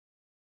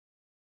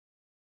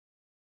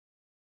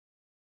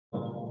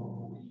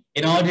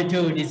In order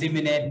to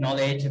disseminate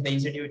knowledge, the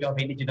Institute of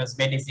Indigenous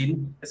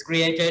Medicine has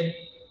created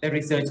the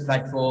research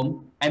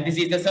platform, and this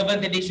is the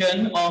 7th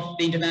edition of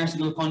the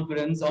International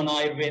Conference on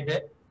Ayurveda,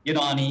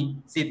 Unani,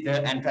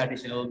 Siddha, and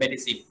Traditional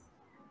Medicine.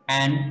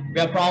 And we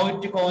are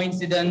proud to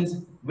coincidence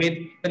with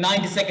the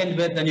 92nd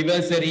birth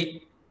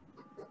anniversary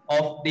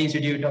of the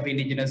Institute of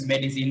Indigenous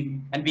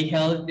Medicine, and we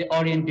held the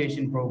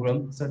orientation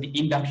program, so the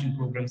induction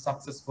program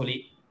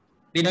successfully,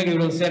 the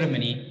inaugural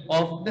ceremony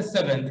of the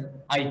 7th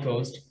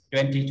ICUAST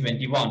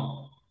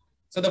 2021.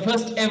 So the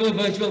first ever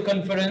virtual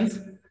conference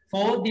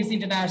for this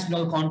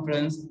international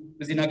conference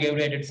was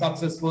inaugurated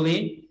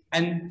successfully,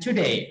 and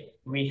today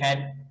we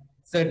had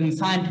certain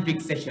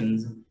scientific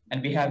sessions,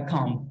 and we have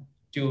come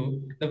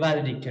to the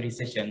valedictory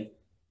session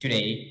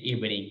today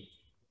evening.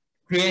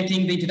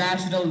 Creating the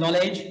international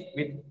knowledge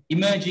with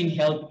emerging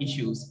health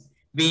issues,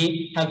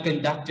 we have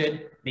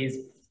conducted this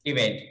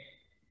event.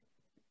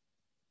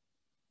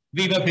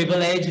 We were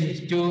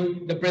privileged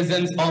to the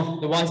presence of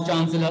the Vice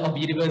Chancellor of the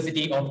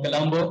University of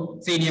Colombo,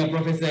 Senior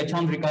Professor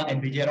Chandrika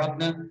and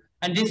Vijayaratna,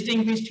 and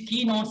distinguished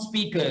keynote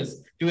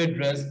speakers to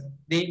address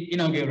the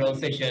inaugural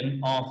session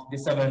of the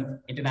 7th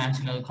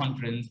International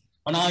Conference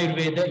on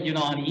Ayurveda,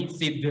 Unani,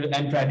 Siddha,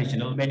 and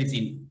Traditional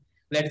Medicine.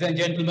 Ladies and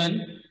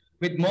gentlemen,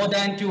 with more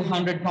than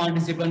 200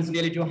 participants,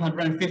 nearly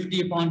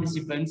 250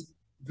 participants,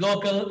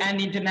 local and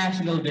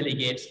international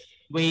delegates,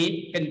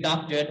 we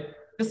conducted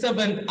the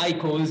 7th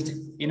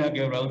ICUAST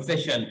inaugural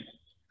session.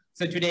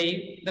 So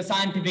today, the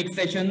scientific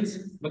sessions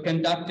were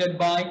conducted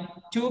by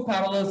 2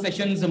 parallel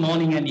sessions,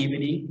 morning and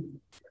evening.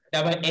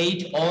 There were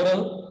 8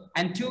 oral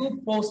and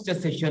 2 poster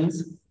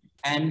sessions.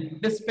 And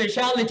the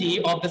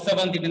speciality of the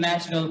 7th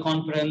International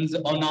Conference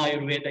on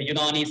Ayurveda,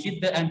 Unani,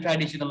 Siddha, and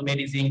Traditional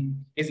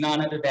Medicine is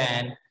none other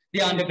than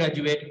the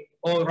undergraduate,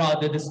 or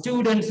rather the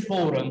students'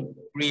 forum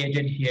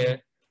created here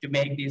to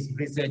make this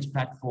research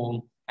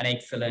platform an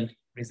excellent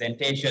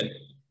presentation.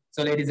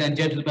 So ladies and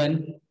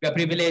gentlemen, we are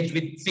privileged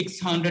with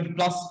 600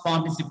 plus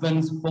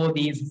participants for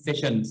these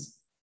sessions.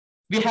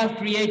 We have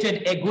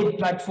created a good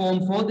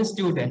platform for the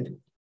student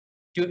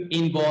to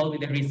involve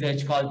with the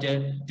research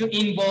culture, to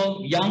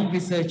involve young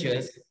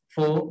researchers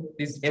for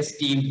this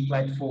esteemed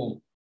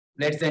platform.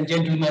 Ladies and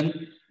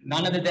gentlemen,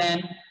 none other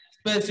than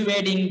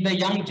persuading the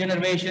young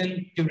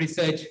generation to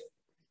research,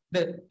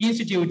 the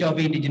Institute of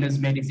Indigenous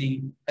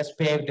Medicine has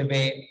paved the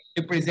way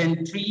to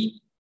present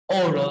 3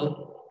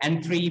 oral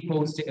and 3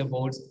 poster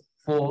awards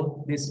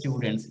for the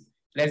students.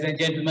 Ladies and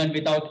gentlemen,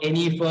 without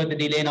any further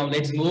delay, now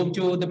let's move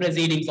to the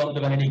proceedings of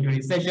the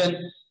valedictory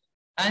session.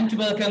 And to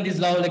welcome this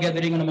lovely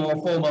gathering on a more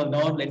formal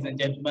note, ladies and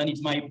gentlemen,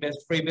 it's my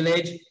best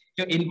privilege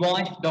to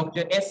invite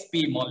Dr.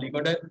 S.P.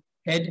 Molligoda,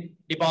 Head,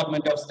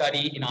 Department of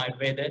Study in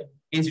Ayurveda,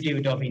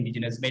 Institute of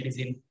Indigenous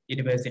Medicine,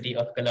 University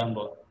of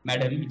Colombo.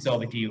 Madam, it's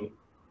over to you.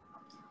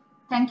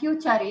 Thank you,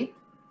 Charit.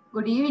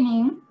 Good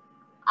evening.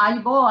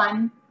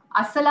 Ayubowan,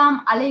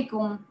 Assalamu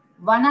alaikum,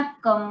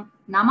 Vanakkam,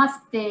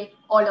 Namaste,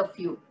 all of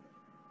you.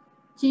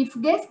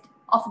 Chief guest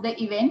of the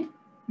event,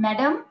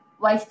 Madam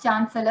Vice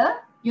Chancellor,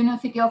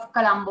 University of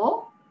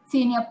Colombo,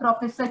 Senior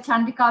Professor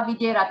Chandrika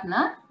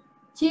Vijayaratna,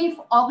 Chief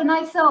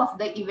Organizer of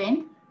the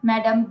event,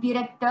 Madam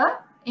Director,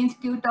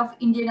 Institute of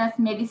Indigenous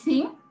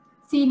Medicine,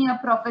 Senior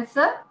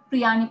Professor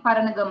Priyani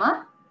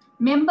Paranagama,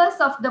 members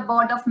of the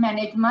Board of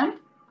Management,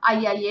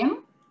 IIM,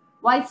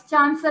 Vice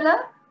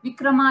Chancellor,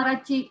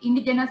 Vikramarachi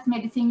Indigenous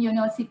Medicine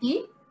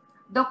University,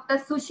 Dr.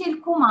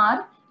 Sushil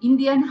Kumar,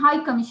 Indian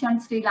High Commission,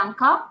 Sri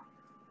Lanka,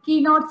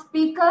 keynote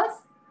speakers,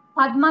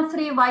 Padma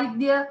Shri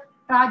Vaidya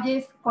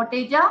Rajesh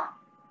Koteja,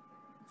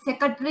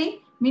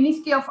 Secretary,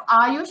 Ministry of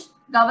Ayush,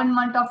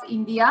 Government of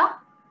India,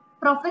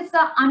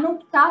 Professor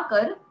Anup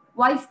Thakur,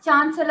 Vice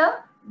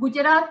Chancellor,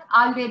 Gujarat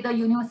Ayurveda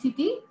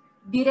University,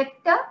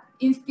 Director,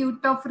 Institute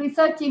of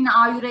Research in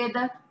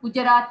Ayurveda,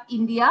 Gujarat,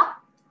 India,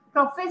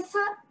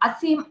 Professor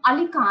Asim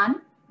Ali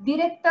Khan,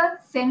 Director,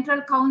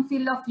 Central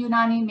Council of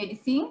Unani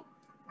Medicine,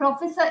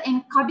 Professor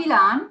N.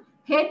 Kabilan,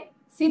 Head,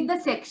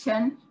 Siddha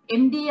Section,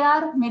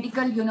 MDR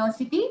Medical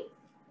University,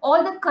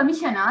 all the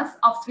commissioners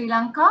of Sri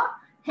Lanka,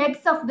 heads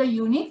of the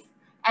units,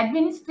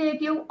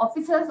 administrative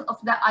officers of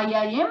the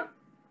IIM,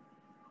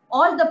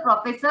 all the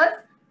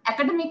professors,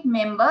 academic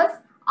members,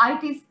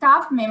 IT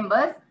staff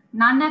members,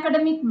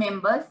 non-academic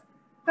members,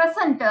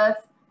 presenters,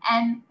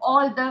 and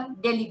all the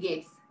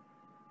delegates.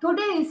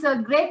 Today is a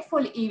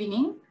grateful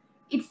evening.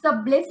 It's a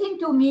blessing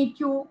to meet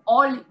you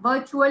all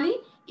virtually,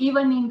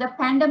 even in the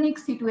pandemic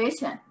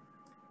situation.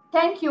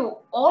 Thank you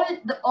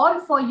all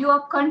for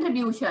your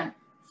contribution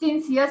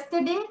since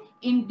yesterday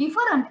in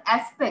different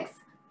aspects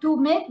to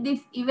make this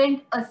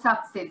event a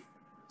success.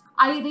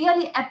 I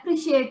really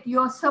appreciate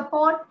your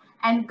support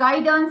and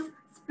guidance,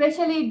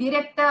 especially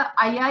Director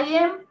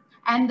IIM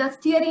and the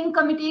Steering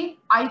Committee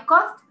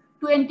ICUAST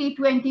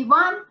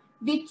 2021,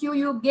 which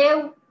you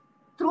gave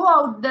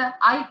throughout the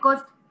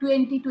ICUAST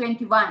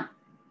 2021.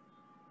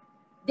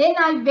 Then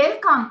I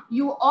welcome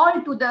you all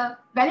to the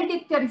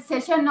valedictory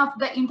session of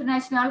the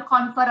International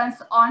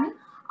Conference on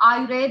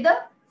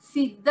Ayurveda,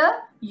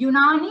 Siddha,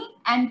 Unani,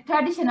 and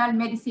Traditional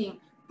Medicine.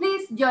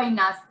 Please join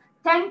us.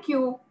 Thank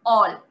you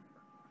all.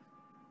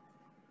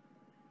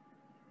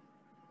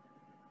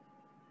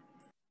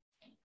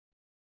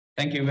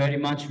 Thank you very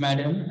much,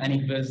 madam. And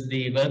it was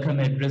the welcome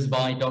address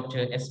by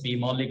Dr. S.P.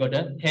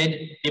 Molligoda, Head,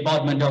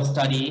 Department of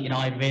Study in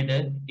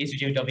Ayurveda,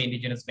 Institute of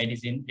Indigenous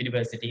Medicine,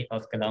 University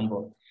of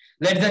Colombo.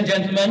 Ladies and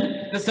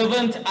gentlemen, the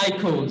 7th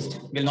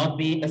ICUAST will not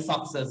be a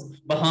success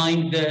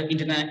behind the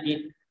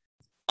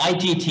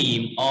IT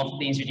team of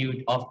the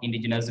Institute of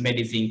Indigenous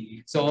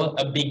Medicine. So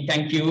a big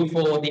thank you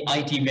for the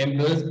IT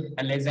members.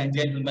 And ladies and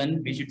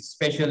gentlemen, we should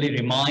especially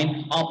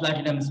remind our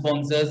platinum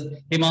sponsors,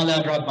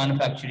 Himalaya Drug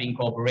Manufacturing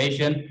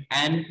Corporation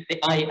and the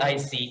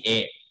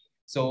IICA.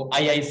 So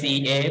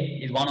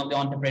IICA is one of the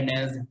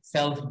entrepreneurs,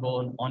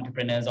 self-born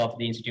entrepreneurs of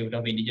the Institute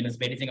of Indigenous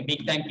Medicine. A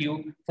big thank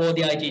you for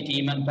the IT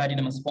team and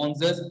platinum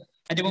sponsors.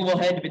 And to move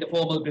ahead with the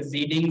formal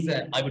proceedings,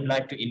 I would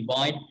like to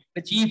invite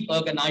the chief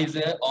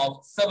organizer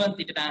of 7th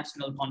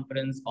International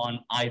Conference on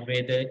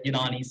Ayurveda,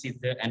 Unani,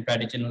 Siddha, and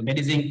Traditional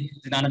Medicine,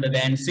 none other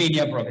than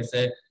Senior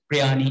Professor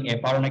Priyani A.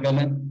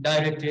 Paranagaman,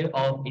 Director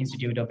of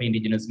Institute of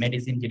Indigenous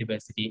Medicine,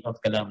 University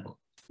of Colombo.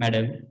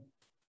 Madam.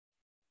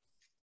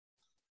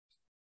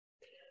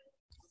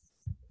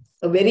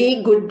 A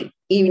very good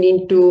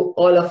evening to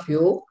all of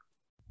you.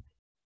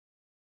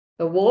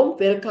 A warm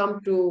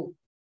welcome to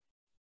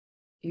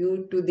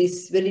you to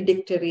this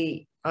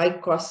valedictory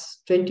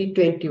ICUAST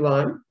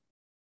 2021.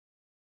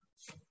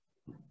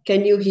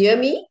 Can you hear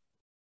me?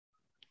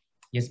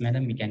 Yes,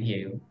 madam, we can hear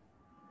you.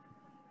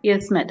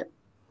 Yes, madam.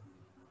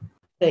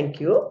 Thank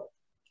you.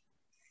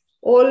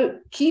 All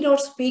keynote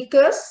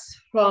speakers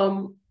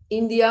from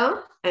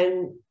India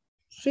and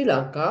Sri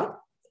Lanka,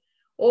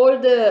 all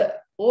the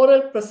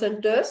oral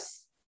presenters,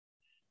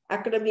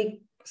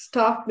 academic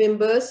staff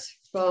members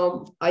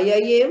from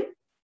IIM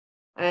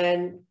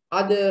and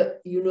other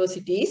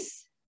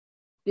universities,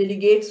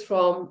 delegates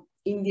from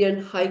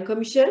Indian High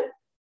Commission,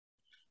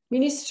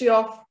 Ministry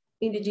of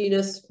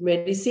Indigenous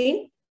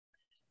Medicine,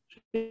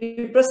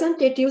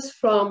 representatives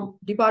from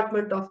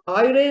Department of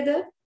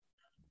Ayurveda,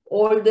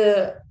 all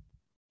the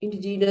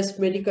indigenous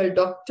medical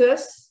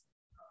doctors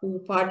who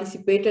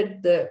participated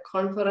in the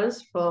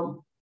conference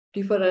from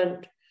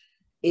different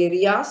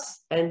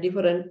areas and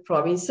different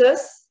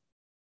provinces,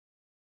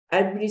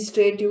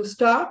 administrative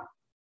staff,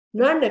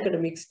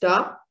 non-academic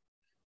staff,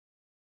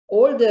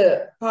 all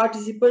the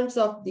participants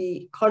of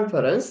the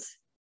conference,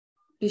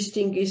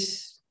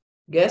 distinguished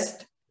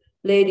guests,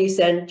 ladies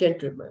and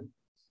gentlemen.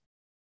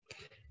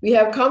 We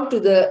have come to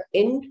the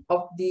end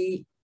of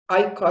the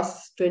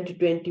ICUAST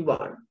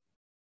 2021.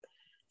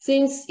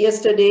 Since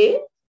yesterday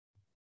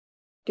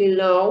till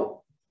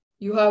now,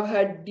 you have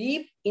had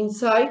deep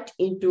insight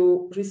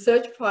into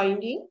research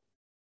finding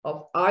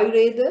of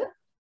Ayurveda,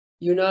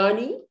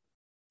 Unani,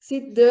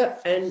 Siddha,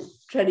 and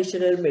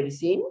traditional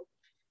medicine.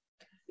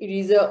 It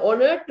is an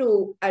honor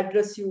to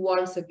address you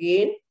once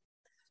again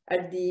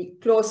at the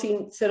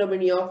closing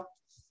ceremony of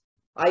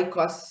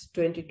ICUAST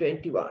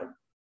 2021.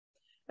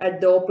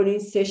 At the opening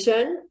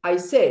session, I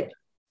said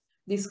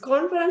this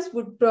conference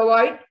would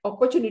provide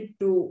opportunity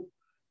to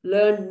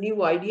learn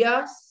new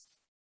ideas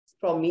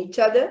from each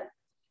other,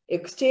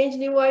 exchange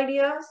new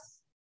ideas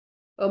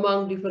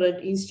among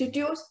different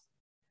institutes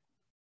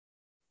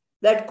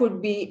that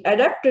could be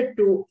adapted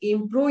to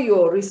improve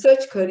your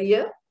research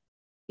career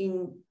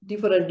in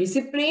different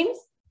disciplines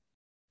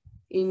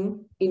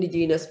in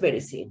indigenous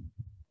medicine.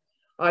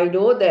 I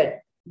know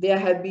that there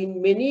have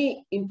been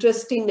many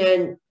interesting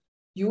and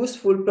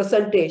useful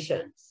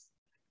presentations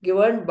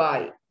given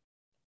by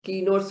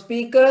keynote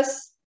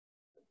speakers,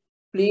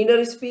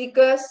 plenary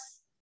speakers,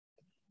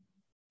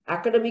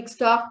 academic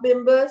staff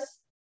members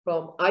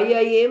from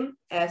IIM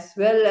as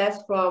well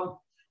as from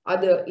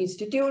other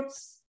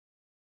institutes,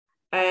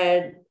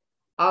 and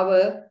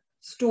our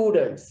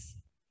students,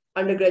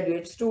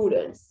 undergraduate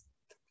students.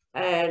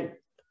 And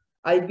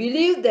I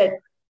believe that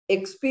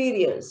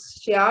experience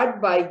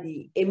shared by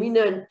the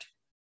eminent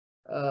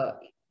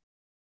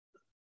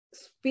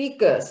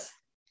speakers,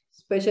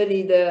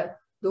 especially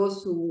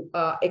those who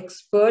are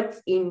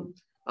experts in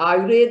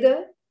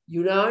Ayurveda,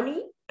 Unani,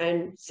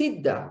 and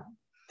Siddha.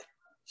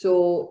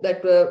 So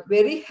that were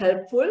very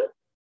helpful,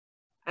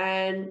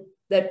 and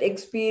that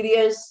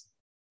experience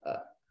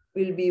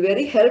will be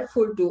very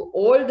helpful to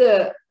all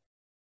the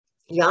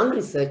young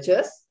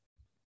researchers.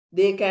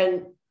 They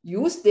can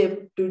use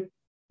them to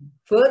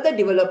further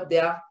develop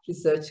their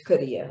research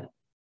career.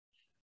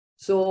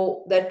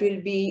 So that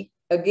will be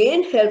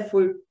again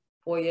helpful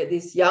for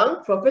these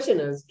young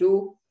professionals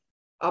to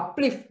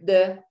uplift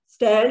the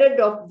standard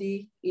of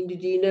the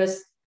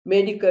indigenous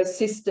medical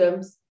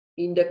systems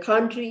in the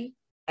country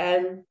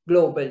and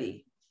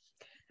globally.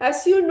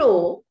 As you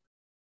know,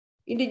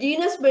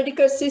 indigenous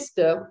medical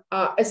system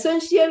are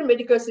essential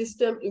medical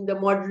system in the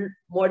modern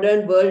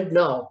world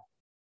now.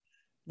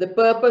 The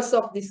purpose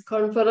of this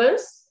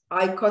conference,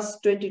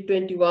 ICUAST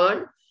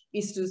 2021,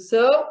 is to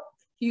serve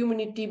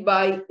humanity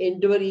by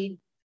endeavoring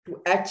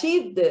to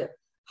achieve the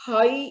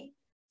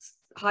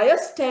higher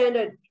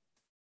standard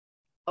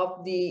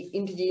of the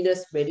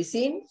indigenous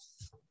medicine,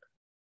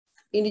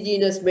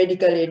 indigenous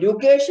medical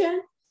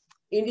education,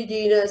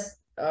 indigenous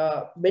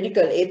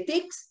medical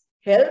ethics,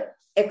 health,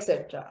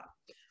 etc.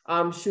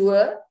 I'm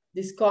sure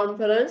this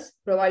conference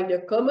provides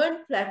a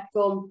common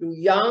platform to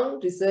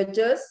young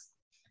researchers,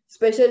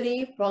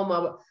 especially for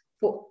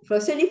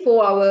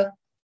our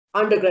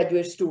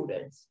undergraduate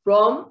students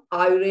from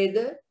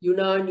Ayurveda,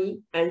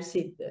 Unani, and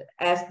Siddha,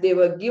 as they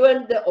were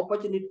given the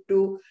opportunity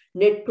to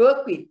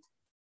network with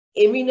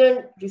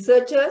eminent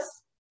researchers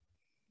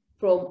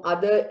from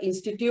other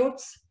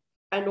institutes,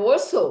 and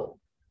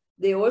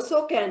they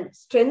also can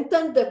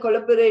strengthen the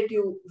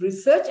collaborative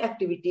research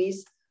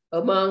activities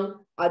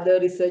among other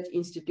research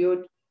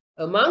institutes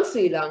among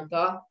Sri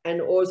Lanka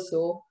and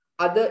also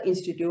other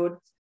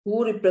institutes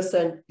who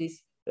represent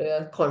this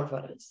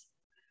conference.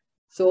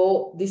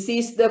 So this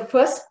is the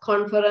first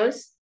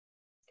conference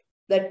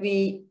that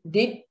we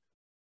did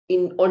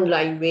in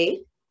online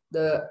way.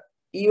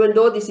 Even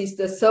though this is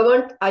the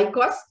 7th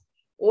ICUAST,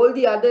 all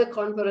the other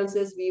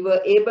conferences we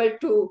were able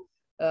to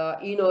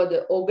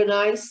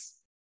organize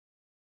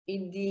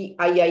in the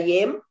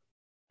IIM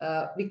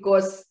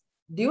because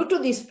due to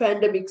this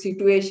pandemic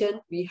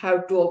situation, we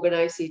have to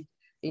organize it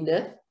in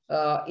a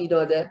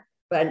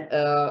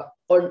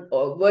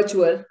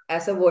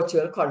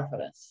virtual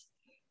conference.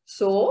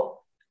 So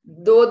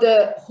though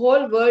the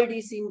whole world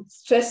is in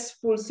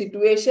stressful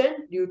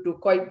situation due to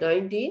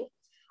COVID-19,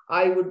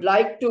 I would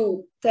like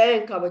to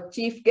thank our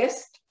chief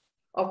guest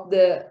of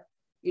the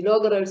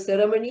inaugural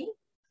ceremony,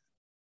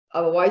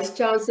 our Vice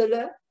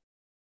Chancellor,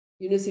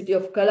 University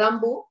of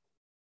Colombo,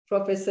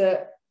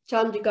 Professor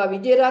Chandrika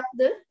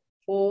Vijayratne,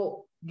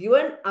 for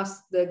giving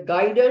us the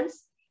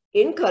guidance,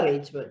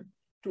 encouragement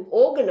to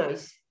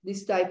organize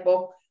this type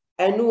of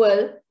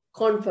annual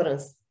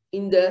conference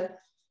in the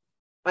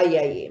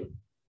IIM.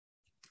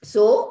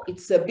 So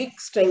it's a big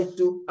strength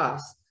to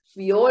us.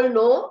 We all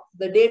know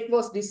the date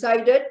was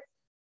decided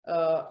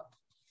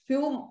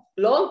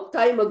long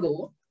time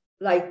ago,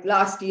 like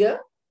last year,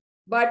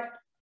 but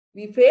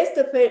we faced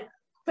the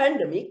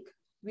pandemic.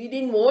 We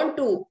didn't want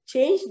to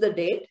change the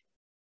date.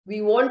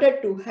 We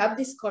wanted to have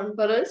this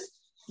conference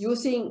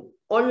using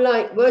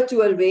online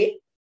virtual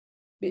way.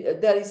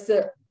 There is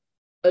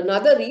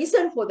another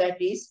reason for that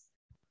is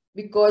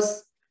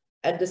because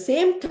at the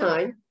same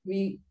time,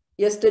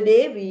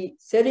 yesterday we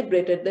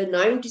celebrated the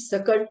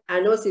 92nd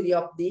anniversary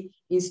of the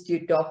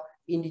Institute of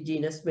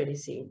Indigenous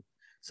Medicine.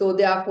 So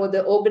therefore,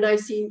 the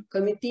organizing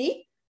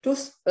committee took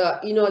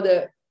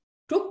the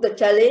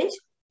challenge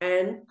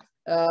and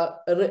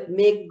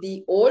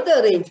make all the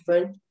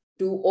arrangement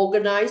to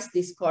organize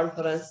this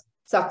conference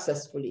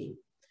successfully.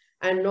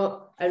 And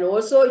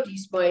also it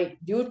is my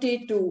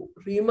duty to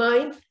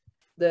remind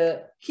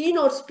the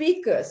keynote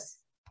speakers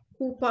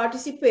who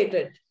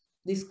participated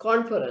this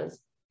conference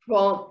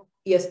from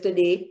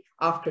yesterday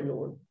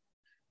afternoon,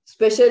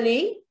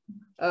 especially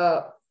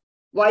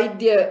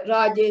Vaidya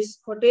Rajesh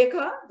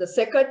Koteka, the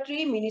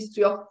Secretary,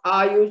 Ministry of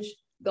Ayush,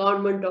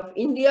 Government of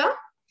India.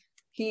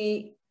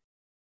 He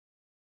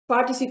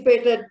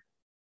participated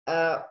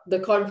the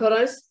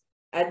conference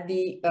at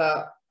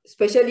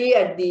especially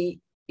at the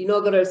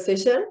inaugural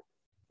session,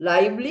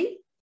 lively,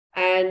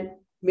 and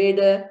made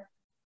a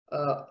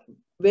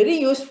very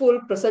useful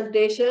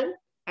presentation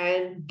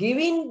and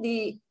giving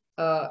the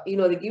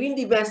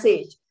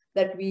message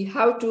that we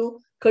have to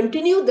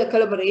continue the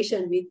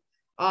collaboration with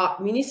our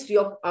Ministry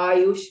of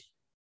Ayush,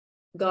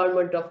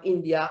 Government of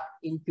India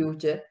in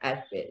future as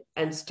well,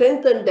 and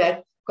strengthen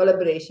that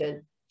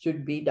collaboration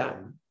should be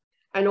done.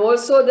 And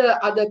also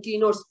the other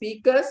keynote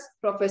speakers,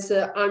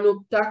 Professor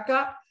Anup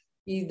Taka,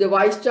 is the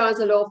Vice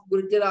Chancellor of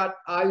Gujarat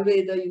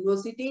Ayurveda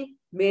University,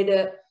 made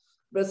a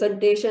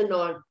presentation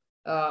on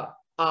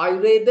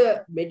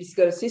Ayurveda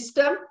medical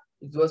system.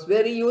 It was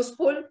very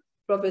useful.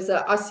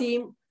 Professor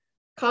Asim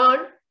Khan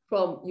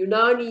from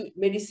Unani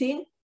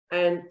medicine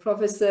and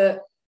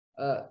Professor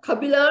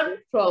Kabilan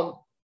from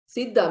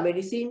Siddha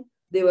medicine,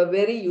 they were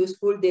very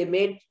useful. They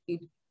made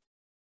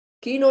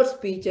keynote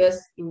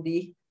speeches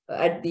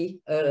at the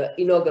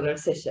inaugural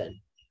session.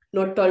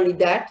 Not only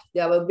that,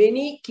 there were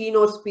many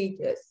keynote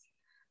speakers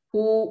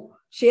who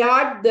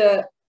shared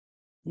the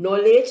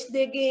knowledge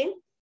they gained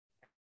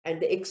and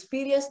the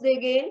experience they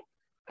gained,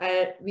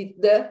 and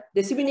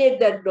disseminate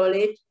that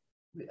knowledge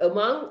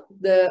among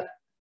the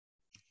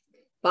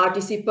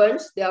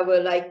participants. There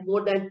were like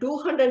more than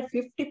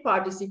 250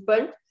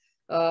 participants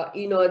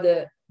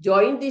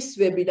joined this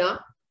webinar,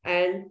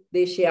 and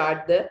they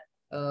shared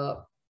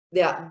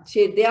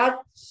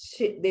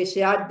they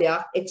shared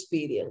their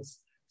experience.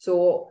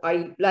 So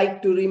I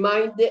like to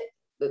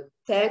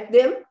thank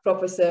them,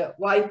 Professor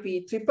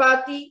Y.P.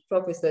 Tripathi,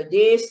 Professor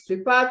J.S.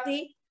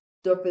 Tripathi,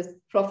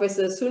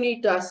 Professor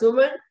Sunita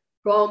Suman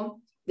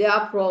they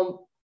are from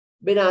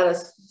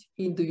Benares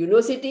Hindu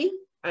University,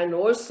 and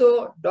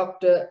also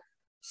Dr.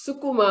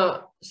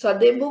 Sukuma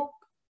Sadebuk,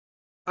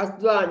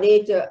 Adwa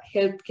Nature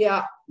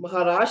Healthcare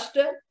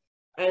Maharashtra,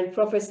 and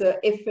Professor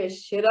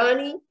F.S.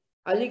 Sherani,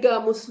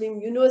 Aligarh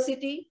Muslim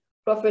University,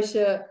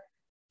 Professor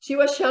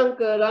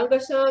Shivashankar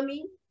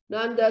Rangasamy,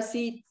 Nanda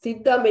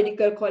Siddha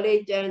Medical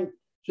College and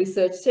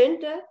Research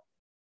Center,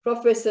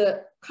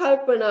 Professor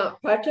Kalpana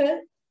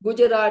Patel,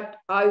 Gujarat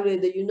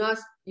Ayurveda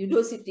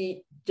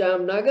University,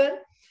 Jamnagar,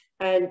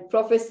 and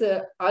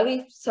Professor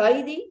Arif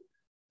Saidi,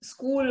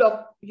 School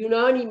of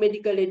Unani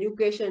Medical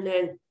Education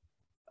and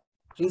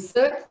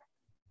Research,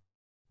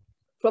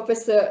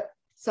 Professor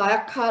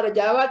Sayakhara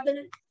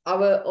Jayawardena,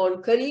 our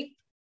own colleague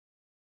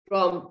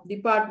from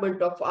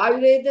Department of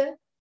Ayurveda,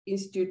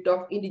 Institute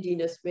of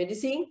Indigenous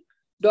Medicine,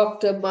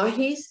 Dr.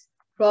 Mahis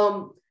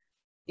from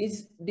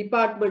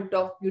Department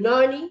of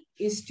Unani,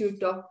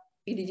 Institute of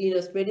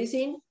Indigenous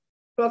Medicine,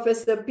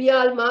 Professor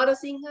Piyal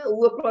Marasinghe,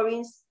 Uva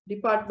Province,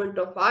 Department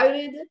of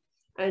Ayurveda,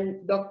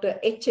 and Dr.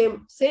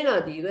 H.M.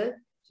 Senadira,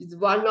 who is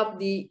one of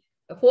the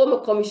former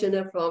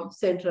commissioner from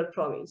Central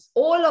Province.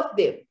 All of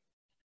them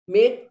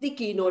made the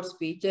keynote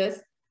speeches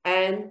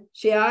and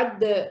shared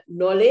the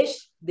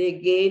knowledge they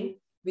gained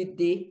with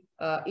the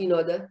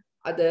the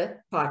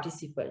other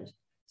participants.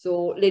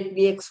 So let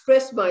me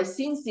express my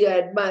sincere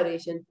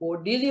admiration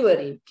for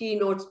delivering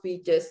keynote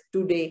speeches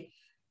today.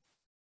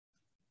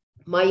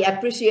 My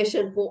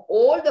appreciation for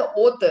all the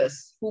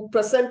authors who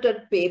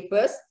presented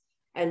papers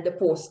and the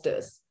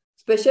posters,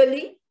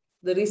 especially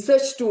the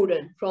research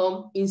student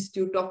from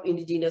Institute of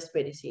Indigenous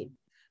Medicine.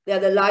 They are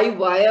the live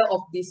wire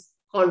of this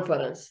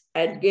conference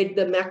and get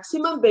the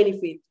maximum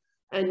benefit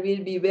and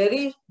will be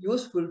very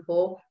useful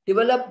for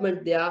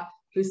development their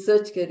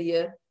research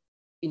career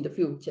in the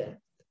future.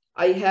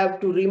 I have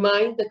to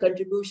remind the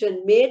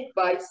contribution made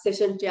by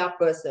session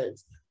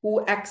chairpersons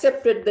who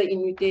accepted the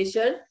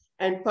invitation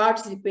and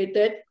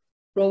participated,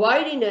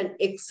 providing an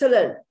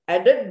excellent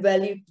added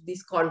value to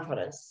this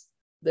conference.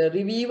 The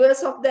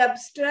reviewers of the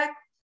abstract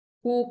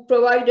who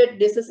provided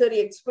necessary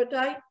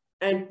expertise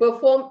and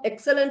performed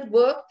excellent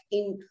work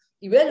in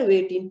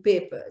evaluating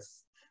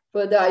papers.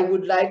 Further, I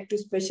would like to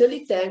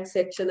specially thank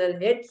sectional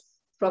heads,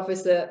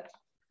 Professor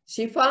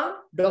Shifa,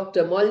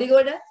 Dr.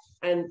 Molligoda,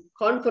 and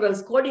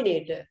conference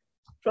coordinator,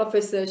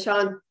 Professor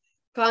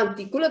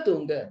Kanti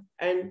Kulatunga,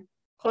 and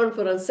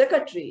conference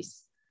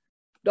secretaries,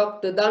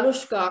 Dr.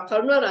 Danushka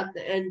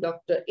Karunaratne and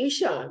Dr.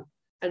 Ishan,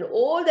 and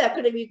all the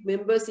academic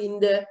members in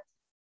the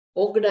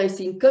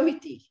organizing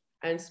committee.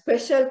 And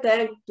special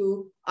thanks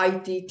to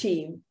IT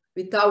team.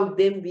 Without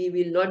them, we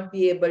will not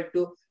be able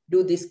to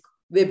do this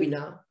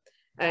webinar.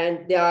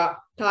 And their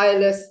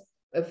tireless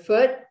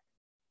effort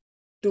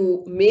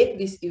to make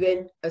this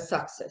event a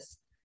success.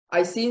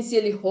 I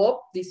sincerely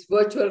hope this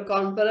virtual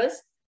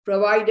conference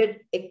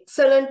provided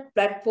excellent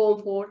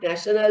platform for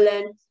national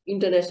and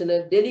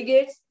international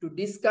delegates to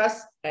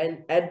discuss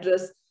and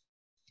address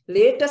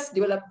latest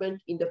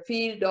development in the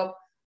field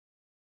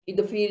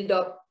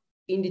of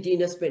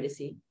indigenous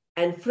medicine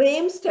and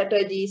frame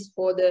strategies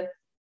for the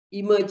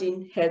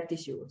emerging health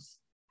issues.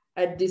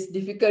 At this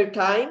difficult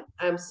time,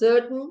 I'm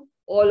certain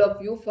all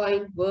of you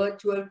find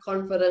virtual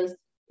conference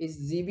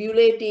is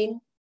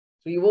stimulating,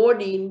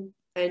 rewarding,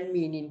 and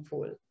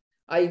meaningful.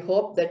 I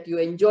hope that you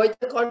enjoyed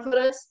the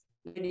conference.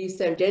 Ladies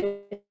and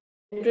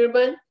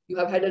gentlemen, you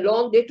have had a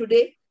long day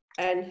today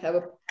and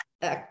have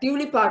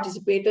actively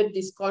participated in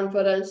this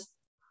conference.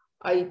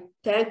 I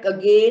thank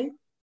again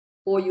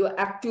for your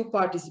active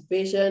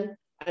participation,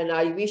 and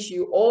I wish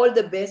you all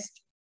the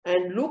best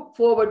and look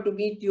forward to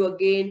meet you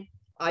again,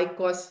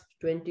 ICUAST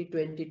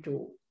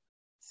 2022.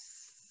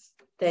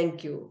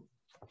 Thank you.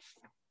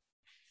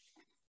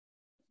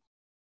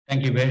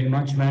 Thank you very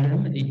much,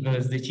 madam. It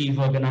was the chief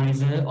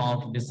organizer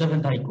of the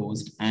 7th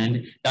ICUAST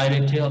and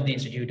director of the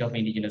Institute of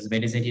Indigenous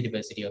Medicine,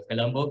 University of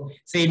Colombo,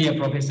 Senior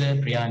Professor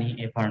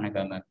Priyani A.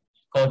 Parnagama.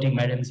 Quoting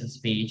madam's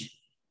speech,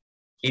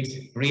 it's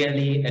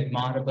really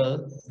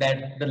admirable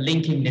that the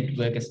linking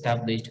network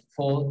established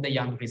for the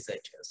young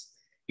researchers.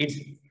 It's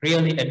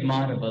really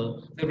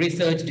admirable the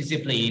research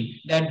discipline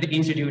that the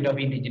Institute of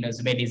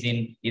Indigenous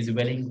Medicine is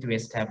willing to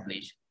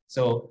establish.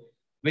 So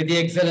with the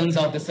excellence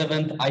of the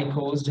 7th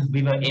ICUAST,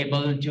 we were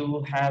able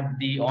to have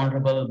the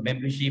honorable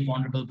membership,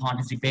 honorable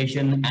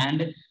participation,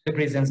 and the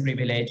presence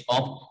privilege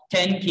of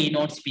 10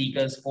 keynote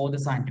speakers for the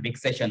scientific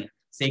session,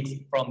 6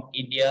 from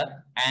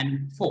India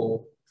and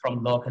 4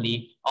 from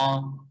locally,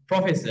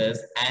 professors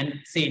and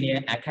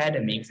senior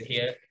academics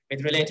here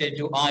with related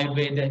to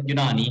Ayurveda,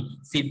 Unani,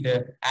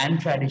 Siddha, and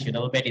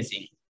traditional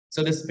medicine.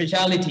 So the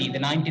speciality, the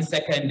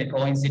 92nd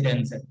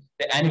coincidence,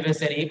 the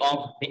anniversary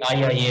of the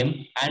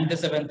IIM and the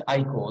 7th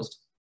ICUAST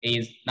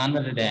is none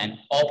other than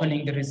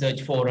opening the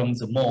research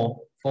forums more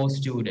for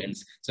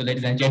students. So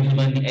ladies and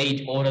gentlemen,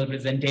 8 oral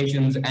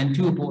presentations and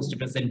 2 poster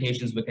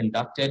presentations were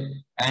conducted,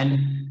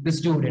 and the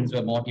students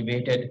were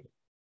motivated,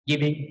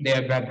 giving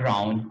their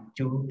background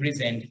to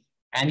present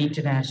an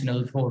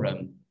international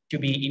forum, to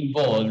be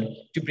involved,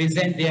 to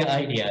present their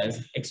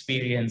ideas,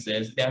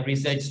 experiences, their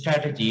research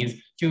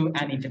strategies to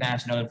an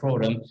international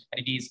forum.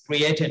 And it is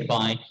created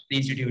by the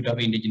Institute of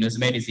Indigenous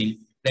Medicine.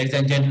 Ladies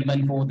and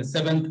gentlemen, for the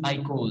 7th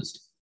ICUAST,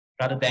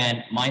 rather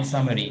than my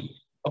summary,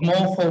 a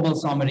more formal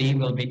summary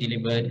will be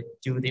delivered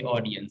to the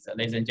audience.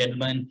 Ladies and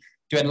gentlemen,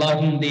 to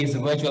enlighten this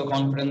virtual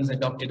conference,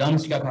 Dr.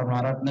 Danushka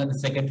Karunaratne, the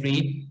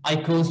Secretary,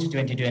 ICUAST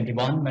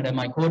 2021. Madam,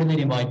 I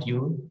cordially invite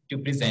you to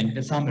present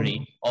the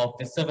summary of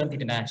the 7th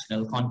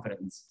International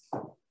Conference.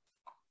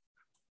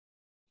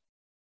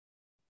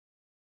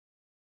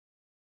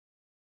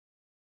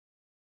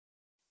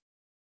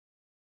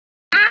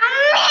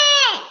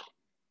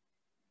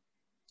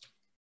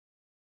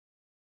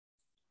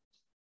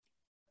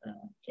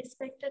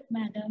 Respected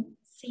Madam,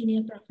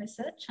 Senior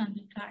Professor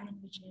Chandrika and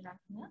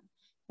Vijayaratna,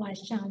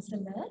 Vice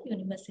Chancellor,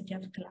 University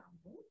of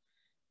Colombo.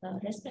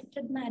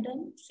 Respected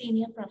Madam,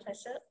 Senior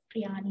Professor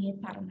Priyani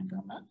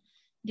Paranagama,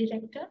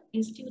 Director,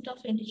 Institute of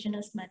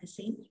Indigenous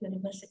Medicine,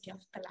 University of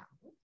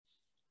Colombo.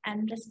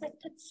 And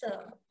respected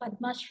Sir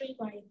Padma Shri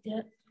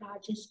Vaidya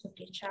Rajesh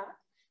Kotecha,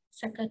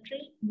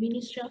 Secretary,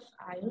 Ministry of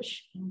Ayush,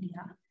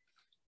 India.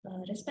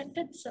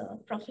 Respected Sir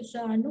Professor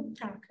Anup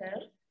Thakur,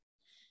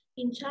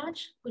 in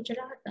charge,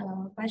 Gujarat,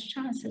 Vice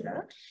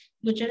Chancellor,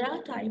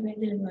 Gujarat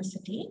Ayurveda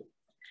University.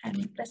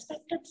 And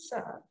respected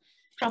Sir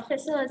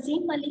Professor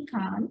Azim Ali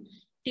Khan,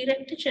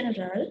 Director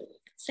General,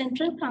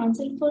 Central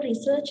Council for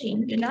Research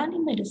in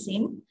Unani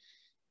Medicine,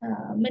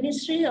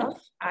 Ministry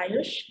of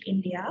Ayush,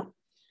 India.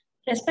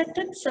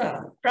 Respected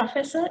Sir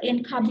Professor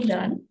N.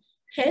 Kabilan,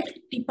 Head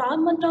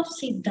Department of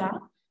Siddha,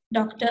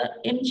 Dr.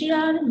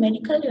 MGR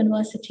Medical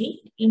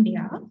University,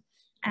 India.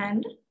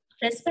 And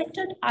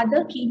respected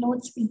other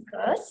keynote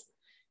speakers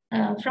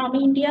from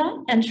India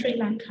and Sri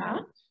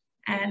Lanka,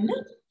 and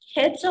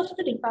heads of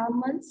the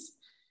departments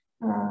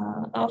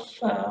of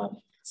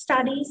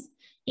studies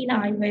in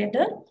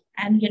Ayurveda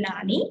and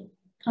Unani,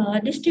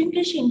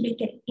 distinguished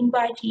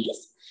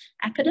invitees,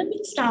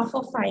 academic staff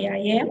of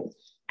IIM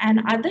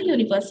and other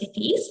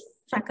universities,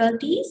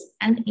 faculties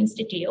and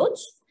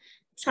institutes,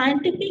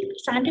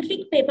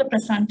 scientific paper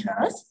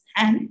presenters,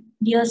 and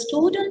dear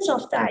students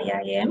of the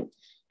IIM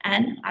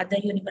and other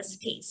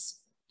universities.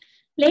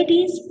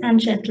 Ladies and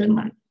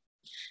gentlemen,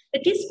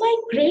 it is my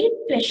great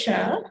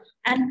pleasure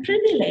and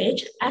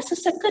privilege as a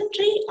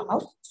secretary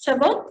of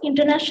 7th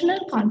International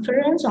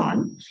Conference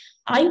on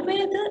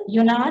Ayurveda,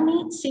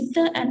 Unani,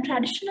 Siddha and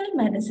Traditional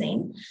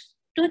Medicine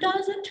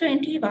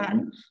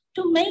 2021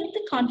 to make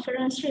the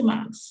conference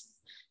remarks.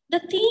 The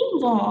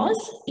theme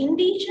was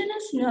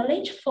Indigenous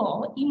Knowledge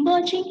for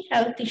Emerging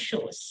Health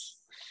Issues.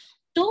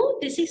 Though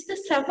this is the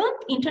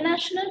 7th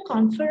International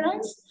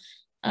Conference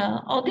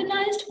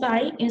organized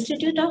by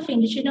Institute of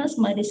Indigenous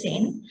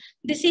Medicine,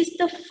 this is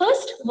the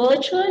first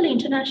virtual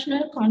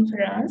international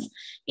conference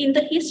in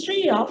the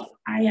history of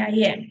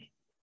IIM.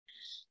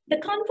 The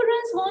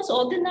conference was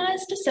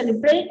organized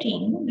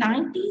celebrating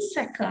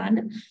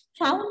 92nd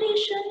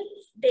Foundation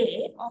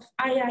Day of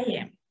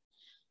IIM.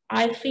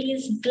 I feel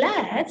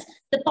glad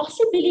the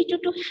possibility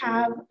to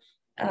have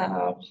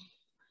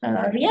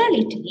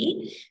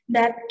reality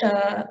that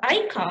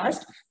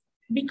ICUAST,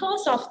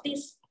 because of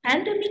this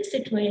pandemic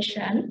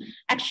situation.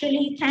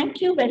 Actually,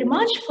 thank you very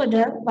much for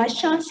the Vice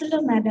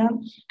Chancellor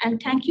Madam,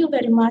 and thank you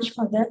very much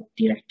for the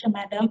Director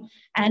Madam,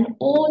 and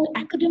all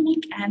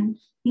academic and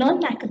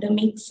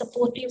non-academic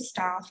supportive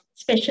staff,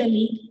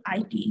 especially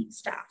IT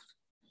staff.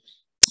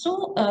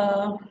 So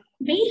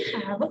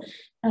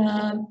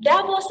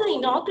there was an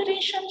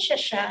inauguration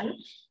session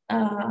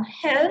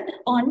held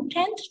on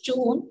 10th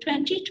June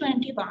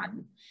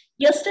 2021,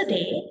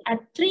 yesterday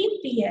at 3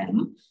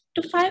 p.m.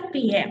 to 5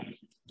 p.m.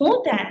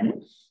 More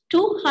than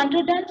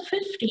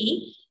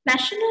 250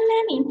 national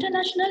and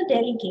international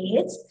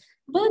delegates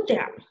were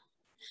there.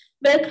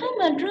 Welcome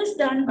address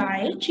done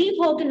by Chief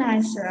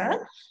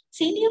Organizer,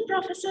 Senior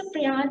Professor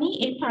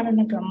Priyani A.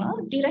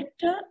 Paranagama,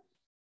 Director,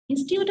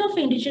 Institute of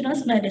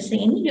Indigenous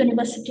Medicine,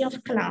 University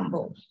of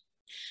Colombo.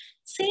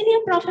 Senior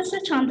Professor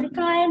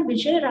Chandrika and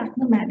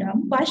Vijayaratna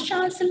Madam, Vice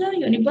Chancellor,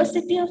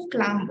 University of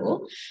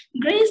Colombo,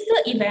 graced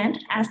the event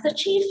as the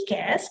chief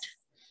guest.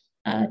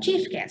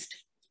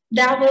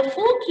 There were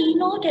 4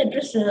 keynote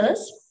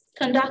addresses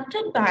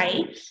conducted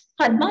by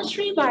Padma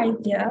Shri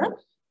Vaidya,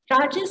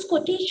 Rajesh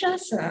Kotecha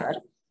Sir,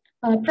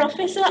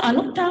 Professor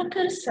Anup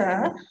Thakur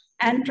Sir,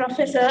 and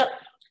Professor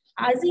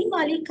Azim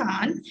Ali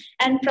Khan,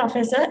 and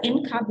Professor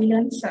N.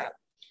 Kabilan Sir.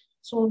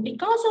 So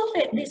because of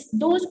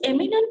those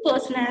eminent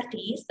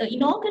personalities, the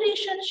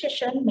inauguration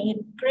session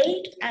made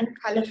great and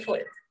colorful.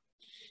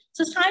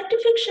 So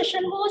scientific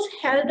session was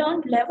held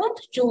on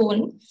 11th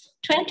June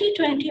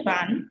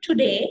 2021,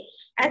 today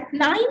at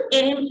 9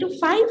 a.m. to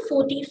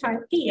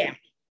 5:45 p.m.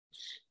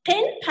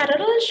 10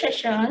 parallel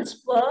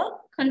sessions were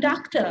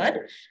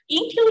conducted,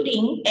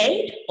 including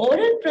 8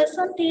 oral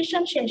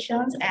presentation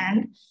sessions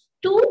and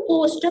 2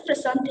 poster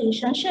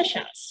presentation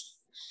sessions.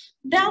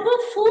 There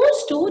were 4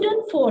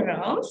 student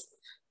forums,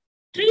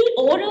 3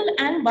 oral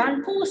and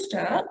 1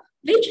 poster,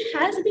 which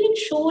has been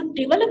shown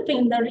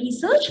developing the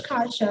research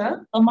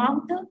culture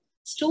among the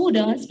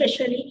students,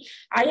 especially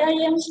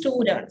IIM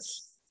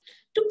students.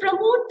 To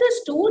promote the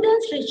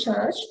students'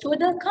 research to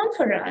the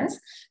conference,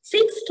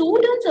 6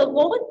 students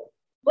awards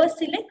were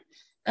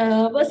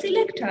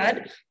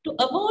selected to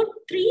award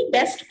 3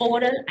 best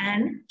oral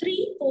and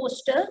 3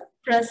 poster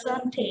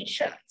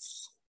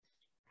presentations.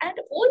 And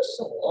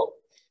also,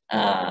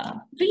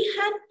 we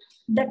had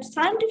that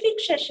scientific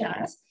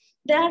sessions.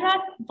 There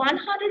are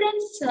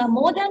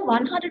more than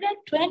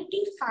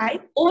 125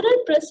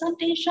 oral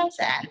presentations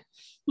and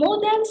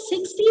more than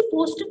 60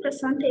 poster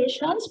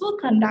presentations were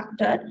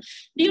conducted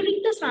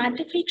during the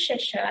scientific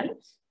session,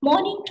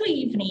 morning to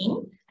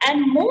evening,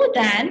 and more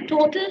than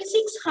total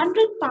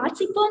 600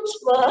 participants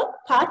were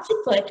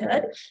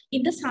participated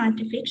in the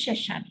scientific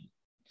session.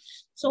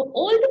 So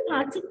all the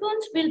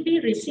participants will be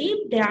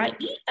received their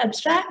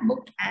e-abstract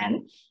book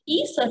and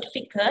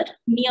e-certificate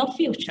near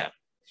future.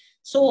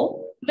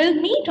 So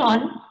we'll meet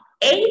on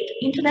 8th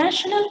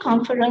International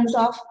Conference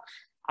of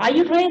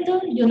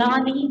Ayurveda,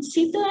 Unani,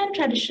 Siddha and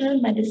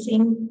Traditional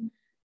Medicine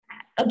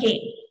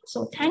again.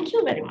 So thank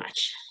you very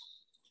much.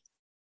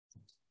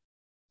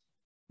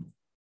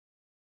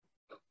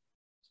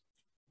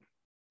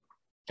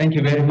 Thank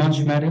you very much,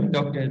 Madam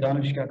Dr.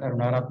 Danushka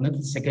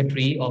Karunaratne,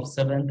 Secretary of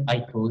 7th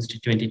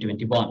ICUAST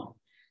 2021.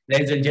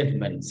 Ladies and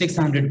gentlemen,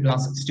 600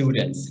 plus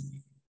students,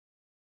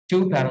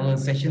 2 parallel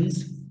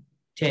sessions,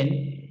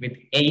 10 with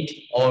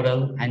 8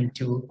 oral and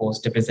 2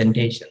 poster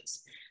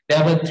presentations.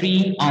 There were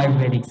 3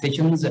 Ayurvedic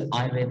sessions,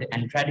 Ayurveda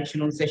and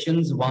traditional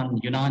sessions, 1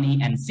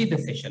 Unani and Siddha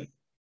session.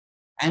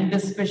 And the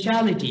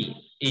speciality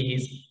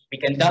is we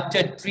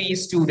conducted 3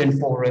 student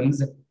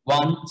forums,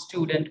 1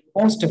 student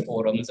poster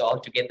forums,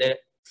 altogether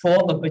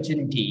 4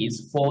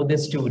 opportunities for the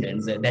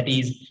students. That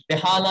is the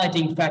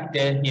highlighting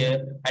factor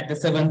here at the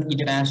 7th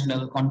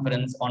International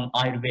Conference on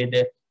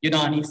Ayurveda,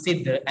 Unani,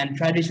 Siddha and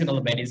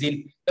Traditional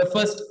Medicine, the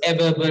first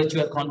ever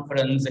virtual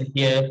conference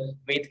here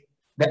with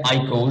the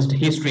ICUAST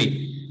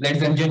history.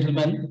 Ladies and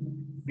gentlemen,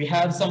 we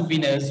have some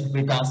winners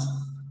with us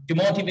to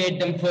motivate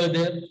them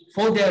further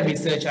for their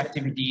research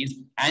activities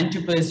and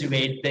to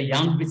persuade the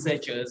young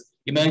researchers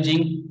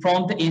emerging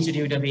from the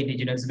Institute of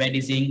Indigenous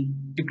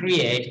Medicine to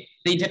create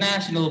the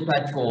international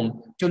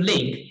platform to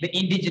link the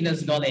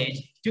indigenous knowledge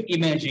to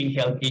emerging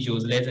health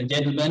issues. Ladies and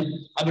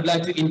gentlemen, I would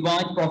like to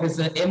invite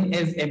Professor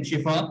M.S.M.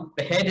 Shifa,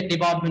 the Head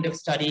Department of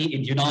Study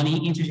in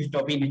Unani, Institute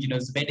of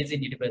Indigenous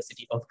Medicine,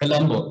 University of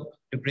Colombo,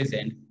 to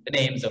present the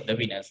names of the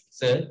winners.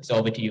 Sir, it's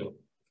over to you.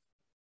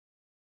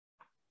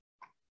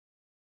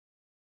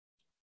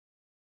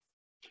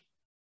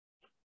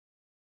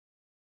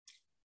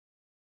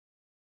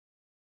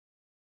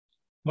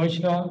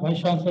 Vice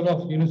Chancellor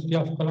of University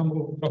of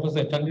Colombo,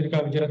 Professor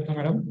Chandrika Vijayaratna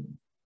Madam,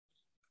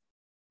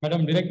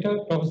 Madam Director,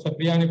 Professor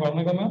Priyani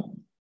Parnagama,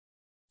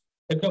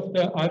 Head of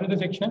the Ayurveda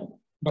section,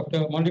 Dr.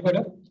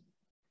 Mandipada,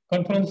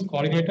 Conference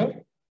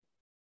Coordinator,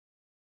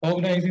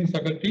 Organizing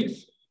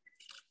Secretaries,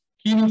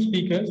 Keynote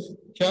Speakers,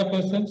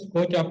 Chairpersons,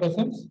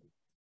 Co-Chairpersons,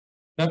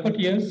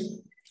 Rapporteurs,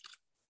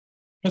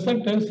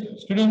 Presenters,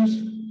 Students,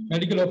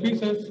 Medical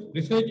Officers,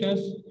 Researchers,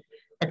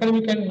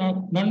 Academic and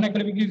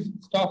non-academic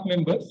staff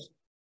members,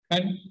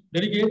 and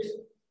delegates,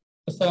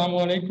 Assalamu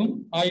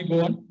alaikum,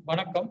 Ayubowan,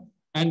 Vanakkam,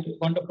 and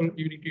wonderful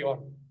evening to you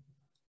all.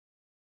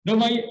 Though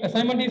my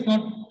assignment is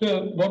not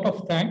a vote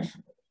of thanks,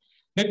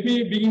 let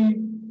me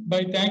begin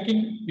by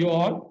thanking you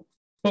all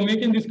for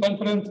making this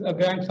conference a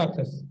grand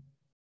success.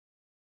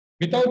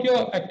 Without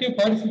your active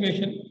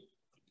participation,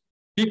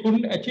 we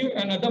couldn't achieve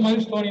another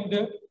milestone in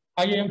the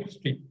IIM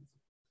history.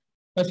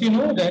 As you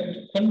know that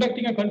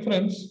conducting a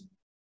conference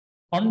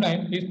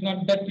online is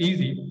not that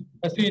easy,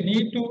 as we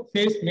need to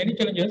face many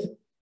challenges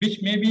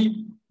which may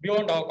be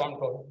beyond our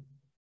control.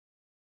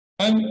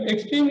 I am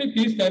extremely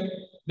pleased that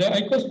the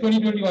ICUAST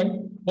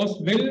 2021 was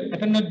well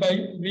attended by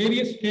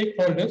various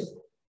stakeholders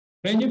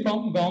ranging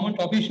from government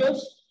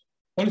officials,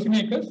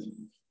 policymakers,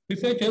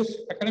 researchers,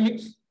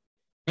 academics,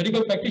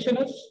 medical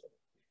practitioners,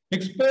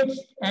 experts,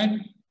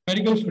 and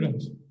medical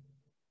students.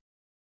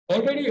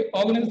 Already,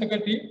 Organizing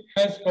Secretary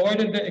has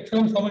provided the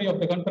excellent summary of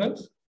the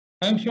conference.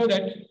 I am sure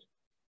that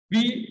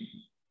we,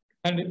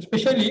 and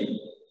especially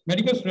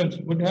medical students,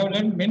 would have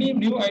learned many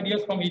new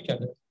ideas from each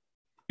other,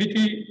 which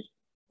we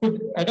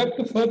could adapt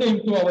to further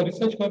improve our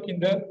research work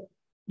in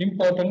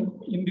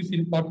this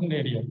important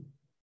area.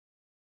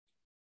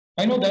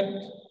 I know that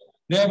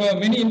there were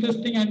many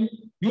interesting and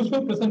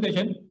useful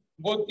presentations,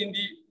 both in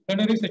the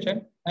plenary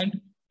session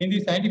and in the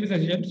scientific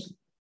sessions,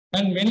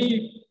 and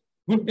many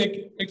good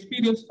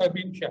experiences have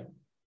been shared.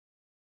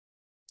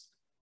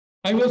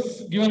 I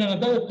was given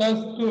another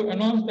task to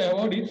announce the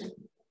awardees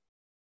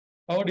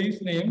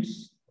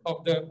names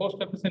of the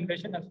poster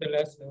presentation as well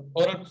as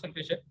oral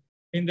presentation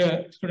in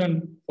the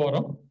student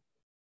forum.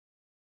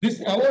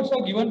 These awards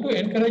are given to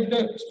encourage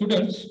the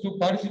students to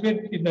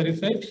participate in the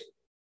research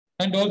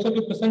and also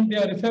to present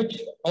their research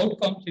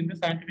outcomes in the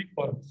scientific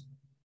forums.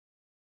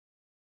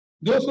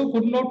 Those who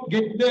could not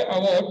get the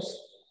awards,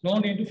 no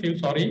need to feel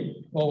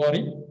sorry or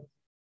worry,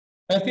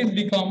 as this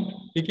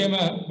became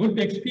a good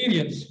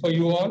experience for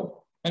you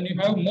all, and you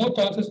have more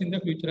chances in the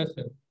future as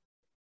well.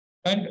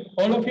 And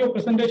all of your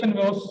presentation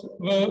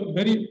were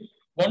very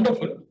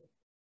wonderful.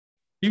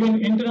 Even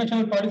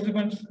international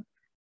participants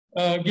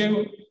gave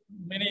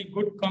many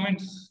good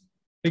comments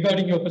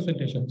regarding your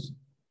presentations.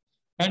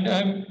 And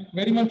I'm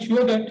very much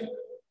sure that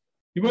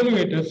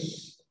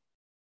evaluators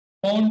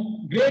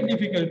found great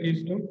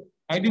difficulties to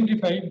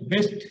identify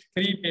best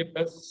 3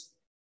 papers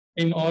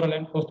in oral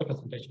and poster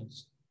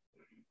presentations.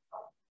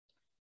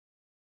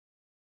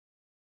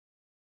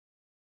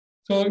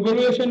 So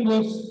evaluation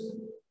was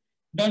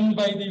done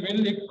by the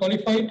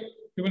well-qualified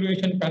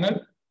evaluation panel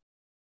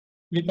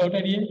without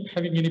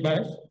having any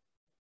bias.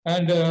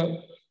 And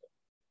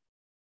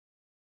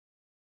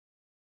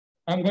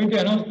I'm going to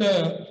announce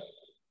the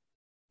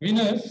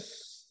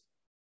winners.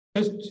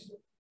 First,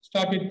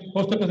 start with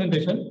poster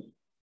presentation.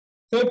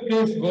 Third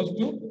place goes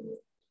to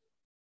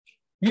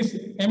Ms.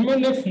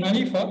 MNF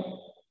Nanifa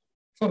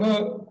for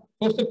her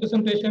poster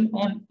presentation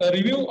on a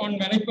review on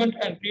management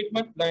and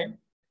treatment line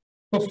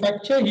for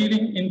fracture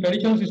healing in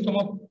traditional system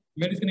of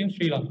medicine in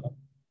Sri Lanka.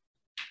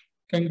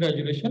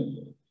 Congratulations.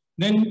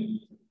 Then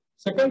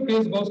second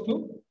place goes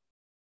to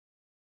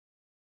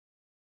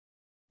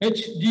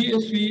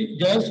HGSV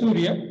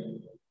Jayasurya.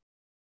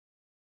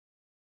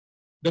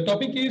 The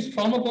topic is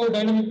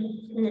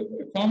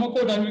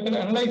pharmacodynamical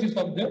analysis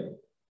of the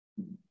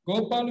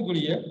Gopal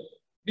Guliya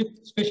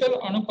with special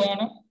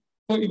anupana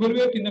for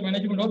evaluating the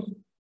management of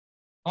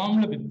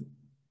Amla Pitta.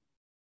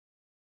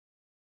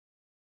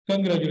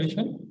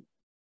 Congratulations.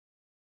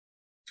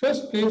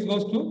 First place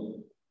goes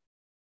to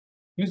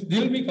Ms.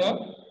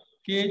 Dilmika,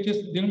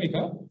 KHS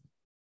Dilmika,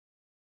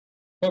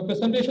 for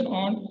presentation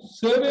on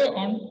survey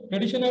on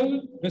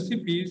traditional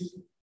recipes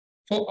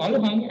for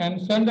Alhang and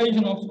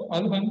standardization of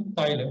Alhang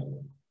Thailand.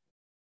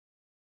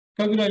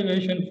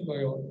 Congratulations for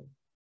you all.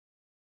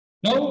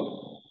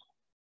 Now,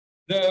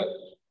 the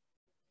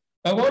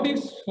award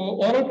is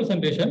for oral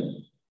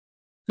presentation.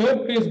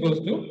 Third place goes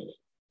to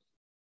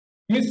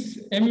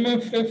Ms.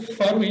 MFF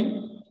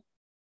Farwin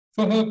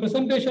for her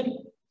presentation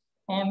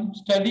on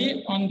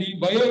study on the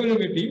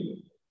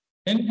bioavailability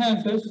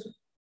enhancers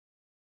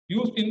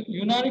used in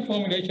Unani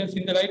formulations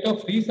in the light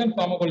of recent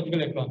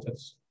pharmacological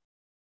advances.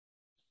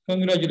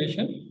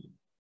 Congratulations.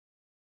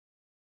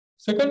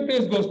 Second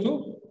place goes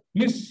to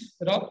Ms.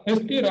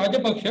 S.T.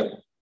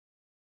 Rajapaksha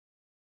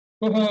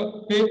for her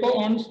paper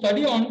on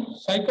study on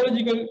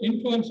psychological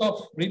influence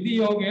of Riddhi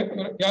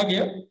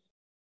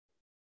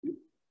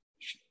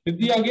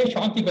Yagya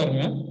Shanti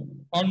Karma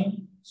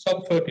on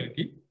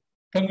subfertility.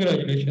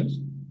 Congratulations.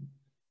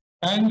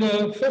 And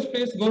first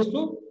place goes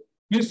to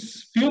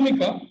Ms.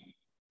 Pumika,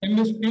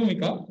 MS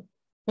Pumika,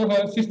 for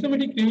her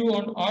systematic review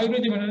on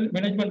Ayurveda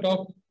management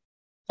of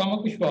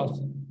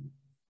ICUAST.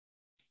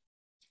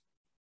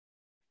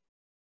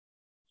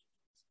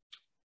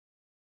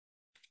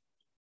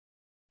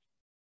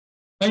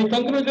 I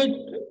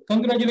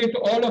congratulate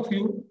all of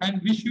you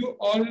and wish you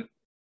all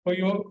for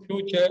your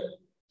future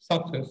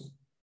success.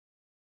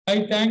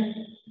 I thank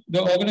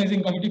the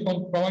organizing committee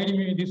for providing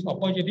me this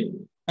opportunity,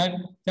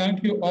 and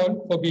thank you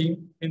all for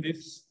being in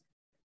this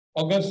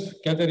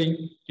August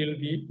gathering till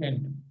the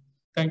end.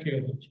 Thank you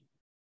very much.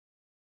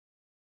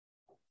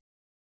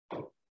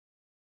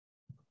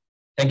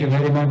 Thank you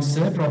very much,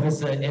 sir.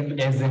 Professor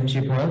M.S.M.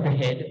 Chipra, the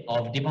head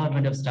of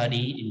Department of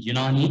Study in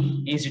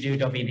Unani,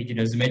 Institute of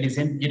Indigenous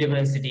Medicine,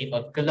 University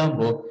of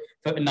Colombo,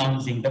 for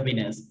announcing the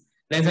winners.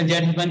 Ladies and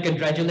gentlemen,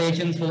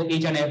 congratulations for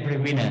each and every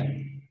winner.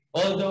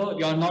 Although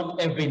you're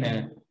not a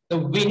winner, the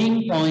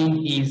winning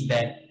point is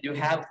that you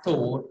have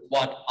thought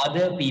what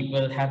other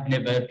people have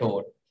never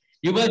thought.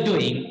 You were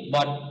doing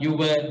what you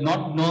were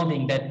not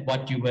knowing that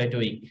what you were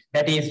doing.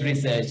 That is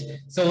research.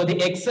 So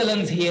the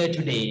excellence here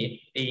today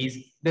is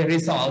the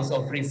results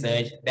of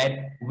research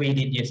that we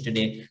did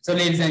yesterday. So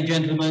ladies and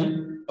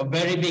gentlemen, a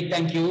very big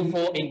thank you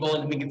for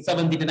involving in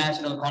 7th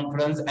International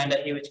Conference, and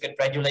a huge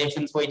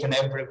congratulations for each and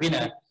every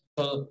winner.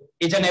 So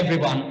each and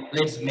everyone,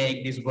 let's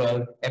make this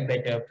world a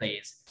better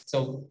place.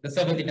 So the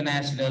 7th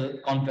International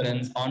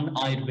Conference on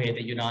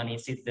Ayurveda, Unani,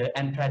 Siddha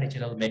and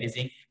Traditional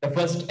Medicine, the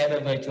first ever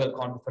virtual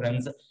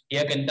conference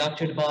here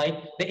conducted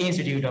by the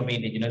Institute of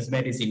Indigenous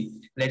Medicine.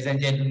 Ladies and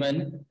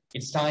gentlemen,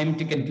 it's time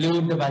to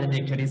conclude the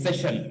valedictory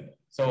session.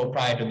 So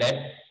prior to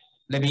that,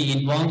 let me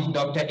invite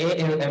Dr.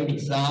 A.L.M.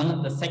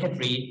 Islam, the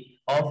Secretary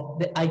of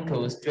the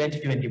ICUAST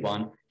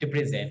 2021, to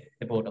present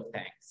the vote of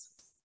thanks.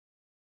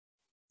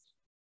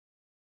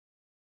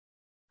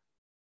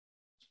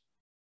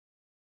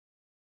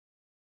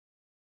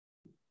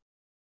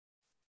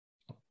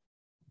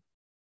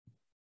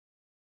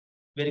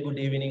 Very good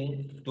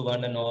evening to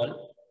one and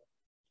all.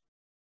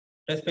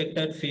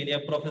 Respected Senior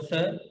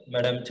Professor,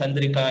 Madam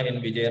Chandrika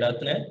N.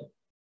 Vijayaratne,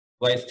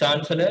 Vice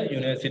Chancellor,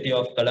 University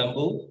of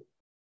Colombo,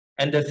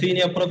 and the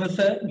Senior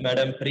Professor,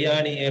 Madam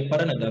Priyani A.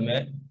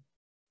 Paranagame,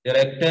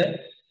 Director,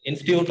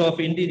 Institute of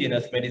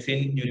Indigenous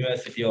Medicine,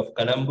 University of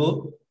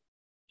Colombo,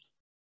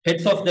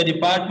 Heads of the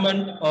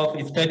Department of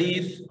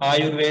Studies,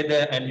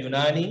 Ayurveda and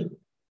Unani,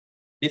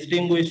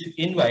 distinguished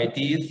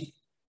invitees,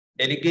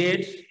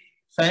 delegates,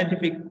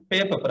 scientific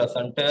paper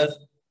presenters,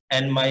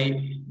 and my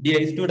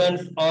dear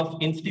students of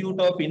Institute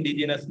of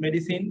Indigenous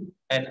Medicine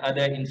and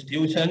other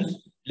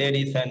institutions,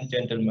 ladies and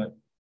gentlemen.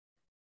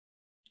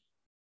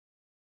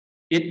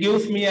 It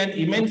gives me an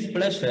immense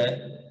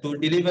pleasure to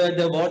deliver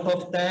the vote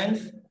of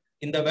thanks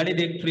in the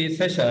valedictory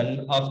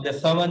session of the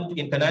 7th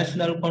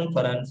International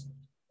Conference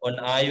on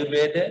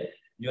Ayurveda,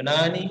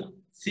 Unani,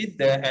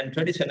 Siddha and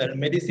Traditional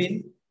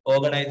Medicine,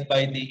 organized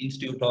by the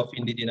Institute of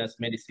Indigenous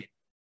Medicine.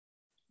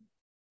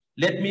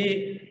 Let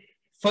me,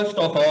 first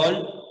of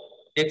all,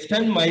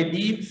 extend my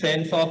deep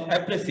sense of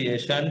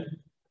appreciation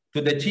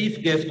to the chief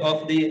guest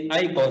of the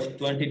ICUAST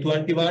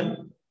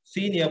 2021,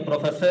 Senior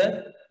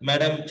Professor,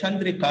 Madam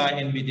Chandrika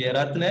N.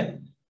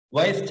 Vijayaratne,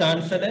 Vice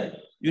Chancellor,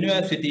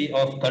 University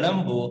of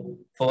Colombo,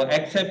 for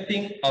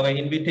accepting our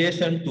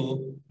invitation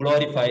to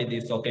glorify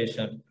this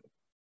occasion.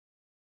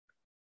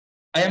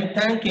 I am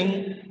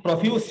thanking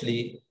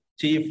profusely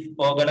Chief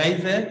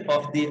Organizer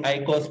of the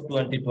ICUAST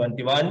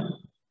 2021,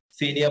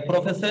 Senior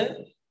Professor,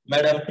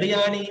 Madam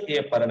Priyani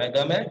A.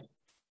 Paranagama,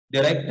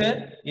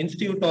 Director,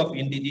 Institute of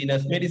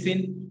Indigenous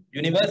Medicine,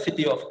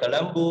 University of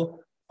Colombo,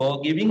 for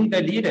giving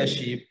the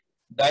leadership,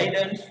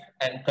 guidance,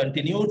 and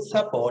continued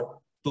support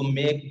to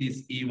make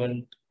this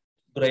event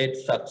great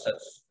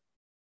success.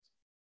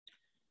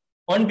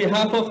 On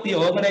behalf of the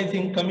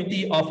organizing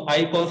committee of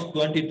ICUAST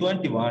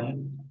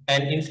 2021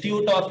 and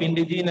Institute of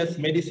Indigenous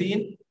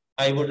Medicine,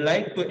 I would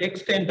like to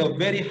extend a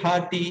very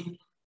hearty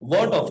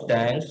word of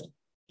thanks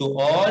to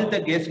all the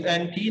guests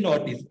and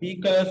keynote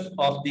speakers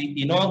of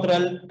the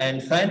inaugural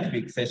and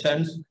scientific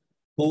sessions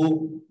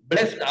who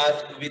blessed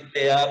us with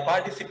their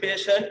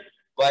participation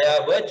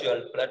via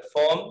virtual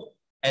platform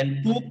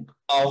and took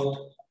out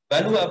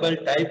valuable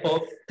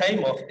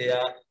time of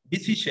their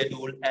busy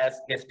schedule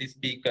as guest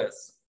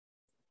speakers.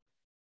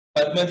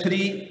 Padma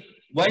Shri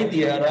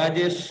Vaidya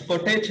Rajesh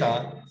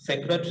Kotecha,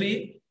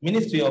 Secretary,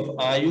 Ministry of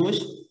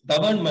Ayush,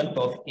 Government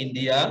of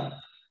India,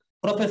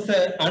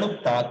 Professor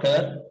Anup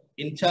Thakur,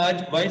 in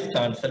charge Vice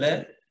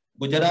Chancellor,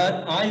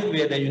 Gujarat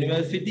Ayurveda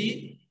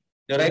University,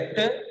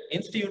 Director,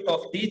 Institute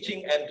of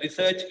Teaching and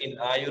Research in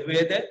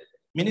Ayurveda,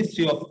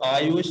 Ministry of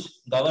Ayush,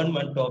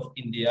 Government of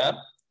India,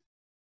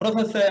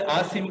 Professor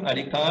Asim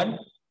Ali Khan,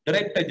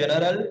 Director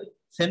General,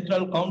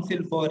 Central Council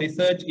for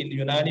Research in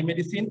Unani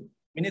Medicine,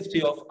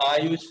 Ministry of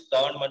Ayush,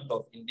 Government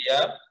of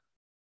India,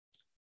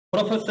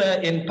 Professor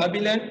N.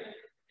 Kabilan,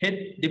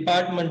 Head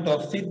Department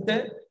of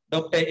Siddha,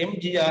 Dr.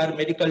 MGR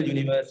Medical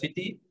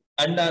University,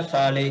 Anna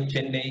Saleh,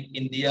 Chennai,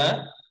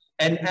 India,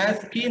 and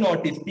as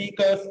keynote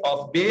speakers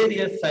of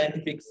various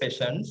scientific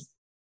sessions,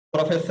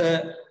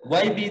 Professor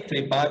Y.B.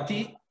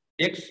 Tripathi,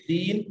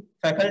 ex-Dean,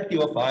 Faculty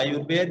of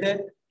Ayurveda,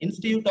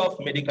 Institute of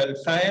Medical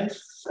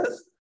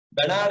Sciences,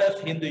 Banaras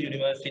Hindu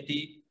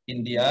University,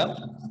 India,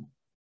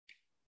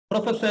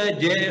 Professor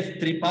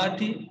J.S.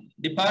 Tripathi,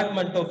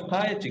 Department of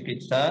Kaya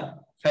Chikitsa,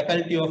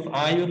 Faculty of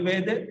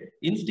Ayurveda,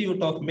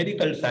 Institute of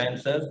Medical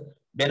Sciences,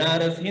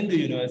 Banaras Hindu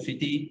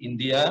University,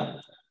 India,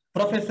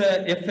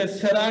 Professor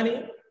F.S.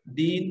 Sharani,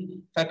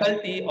 Dean,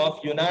 Faculty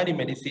of Unani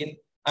Medicine,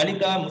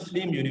 Aligarh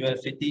Muslim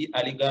University,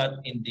 Aligarh,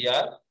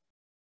 India,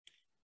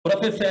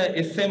 Professor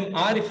S.M.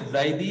 Arif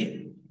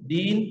Zaidi,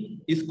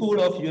 Dean,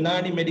 School of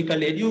Unani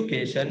Medical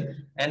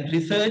Education and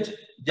Research,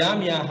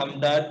 Jamia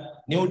Hamdard,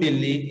 New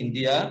Delhi,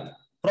 India,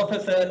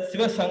 Professor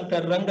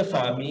Sivasankar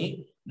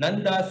Rangasamy,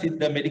 Nanda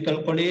Siddha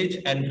Medical College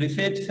and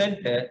Research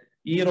Center,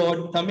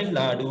 Erode, Tamil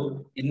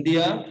Nadu,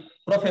 India,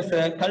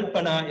 Professor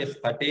Kalpana S.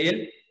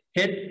 Patel,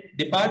 Head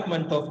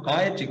Department of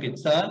Kaya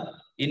Chikitsa,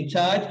 in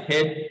charge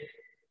Head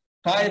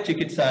Kaya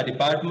Chikitsa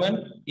Department,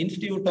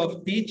 Institute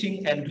of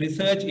Teaching and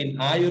Research in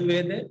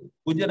Ayurveda,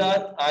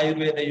 Gujarat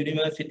Ayurveda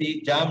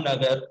University,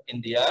 Jamnagar,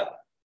 India,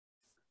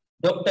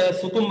 Dr.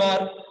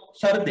 Sukumar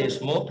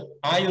Sardeshmukh,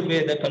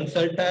 Ayurveda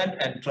Consultant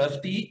and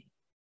Trustee,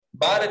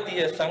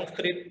 Bharatiya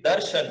Sanskrit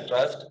Darshan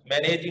Trust,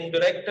 Managing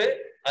Director,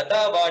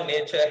 Adava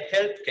Nature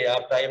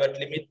Healthcare Private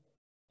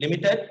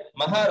Limited,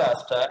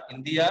 Maharashtra,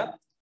 India,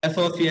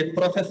 Associate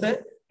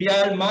Professor,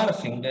 Piyal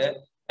Marasinghe,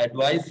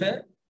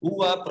 Advisor,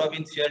 UA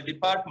Provincial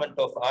Department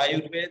of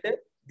Ayurveda,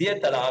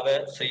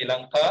 Diyatalava, Sri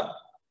Lanka,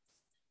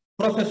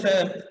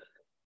 Professor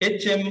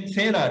H.M.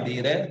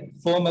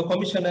 Senadire, former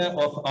Commissioner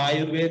of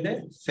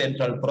Ayurveda,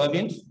 Central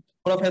Province,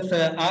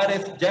 Professor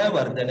R.S.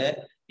 Jayawardene,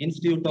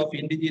 Institute of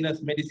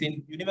Indigenous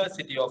Medicine,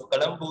 University of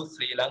Colombo,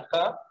 Sri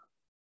Lanka,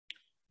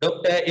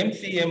 Dr.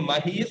 M.C.M.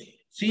 Mahis,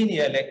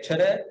 Senior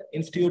Lecturer,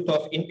 Institute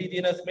of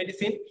Indigenous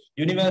Medicine,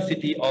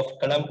 University of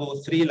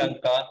Colombo, Sri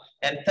Lanka,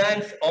 and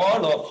thanks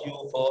all of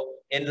you for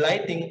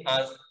enlightening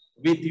us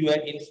with your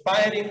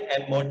inspiring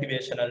and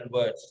motivational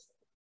words.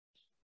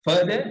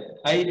 Further,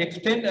 I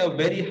extend a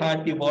very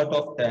hearty vote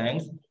of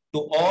thanks to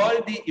all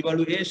the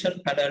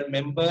evaluation panel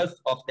members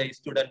of the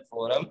Student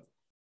Forum,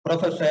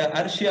 Professor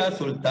Arshia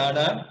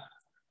Sultana,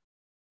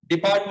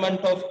 Department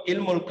of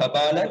Ilmul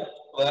Kabbalah,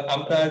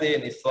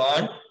 Amrade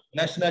Niswan,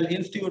 National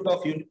Institute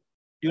of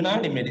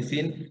Unani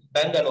Medicine,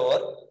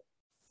 Bangalore,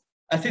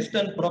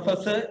 Assistant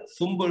Professor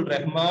Sumbul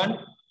Rahman,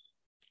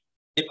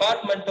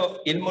 Department of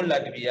Ilmul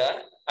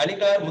Adviya,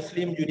 Aligarh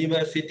Muslim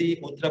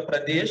University, Uttar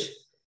Pradesh,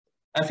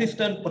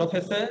 Assistant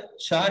Professor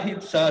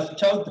Shahid Shah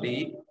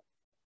Chowdhury,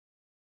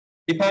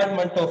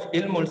 Department of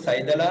Ilmul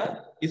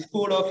Saidala,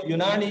 School of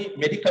Unani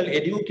Medical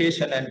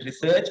Education and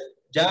Research,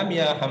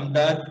 Jamia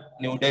Hamdard,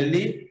 New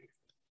Delhi,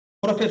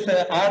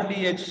 Professor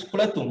R.D.H.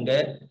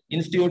 Kulatunga,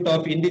 Institute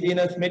of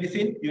Indigenous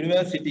Medicine,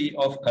 University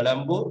of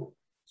Colombo,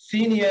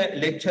 Senior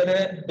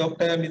Lecturer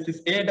Dr.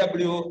 Mrs.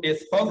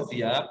 A.W.S.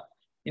 Fauzia,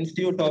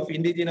 Institute of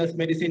Indigenous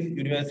Medicine,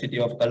 University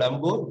of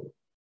Colombo,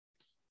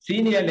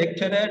 Senior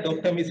Lecturer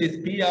Dr.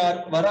 Mrs.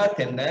 P.R.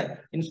 Varathenna,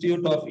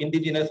 Institute of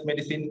Indigenous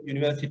Medicine,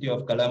 University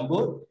of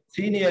Colombo,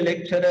 Senior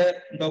Lecturer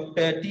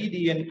Dr.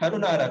 T.D.N.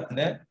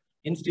 Karunaratne,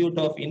 Institute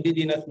of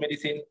Indigenous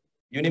Medicine,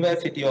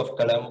 University of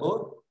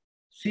Colombo,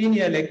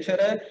 Senior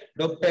Lecturer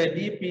Dr.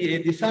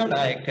 D.P.A.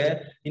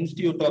 Disanayake,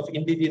 Institute of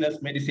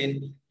Indigenous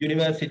Medicine,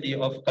 University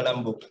of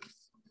Colombo.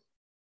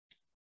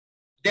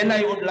 Then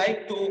I would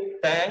like to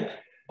thank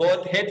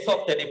both heads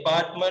of the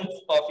departments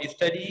of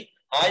study,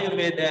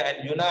 Ayurveda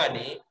and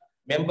Unani,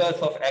 members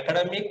of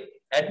academic,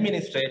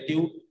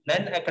 administrative,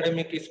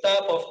 non-academic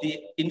staff of the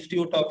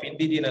Institute of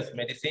Indigenous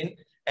Medicine,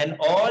 and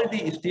all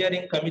the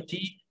steering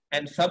committee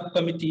and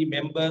subcommittee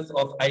members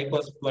of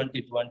ICUAST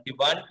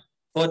 2021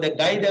 for the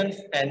guidance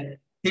and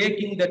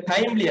taking the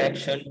timely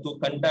action to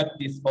conduct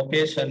this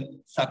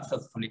occasion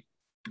successfully.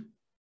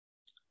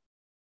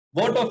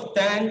 Vote of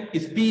thank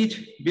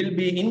speech will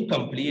be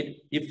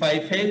incomplete if I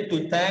fail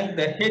to thank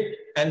the head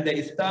and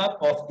the staff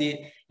of the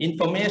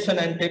Information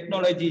and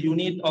Technology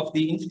Unit of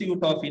the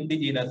Institute of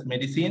Indigenous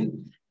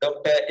Medicine,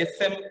 Dr.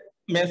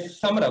 S.M.S.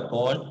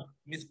 Samrakon,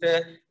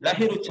 Mr.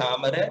 Lahiru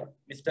Chamara,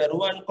 Mr.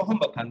 Ruan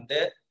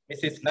Kohombakande,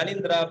 Mrs.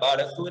 Nalindra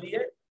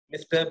Balasurya,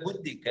 Mr.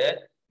 Buddhika,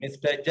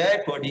 Mr.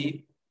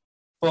 Jayakodi,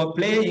 for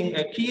playing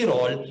a key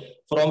role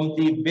from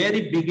the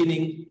very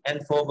beginning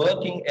and for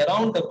working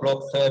around the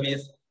clock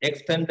service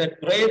extended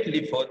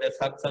greatly for the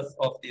success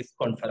of this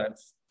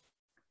conference.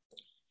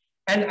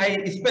 And I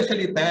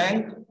especially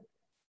thank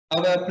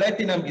our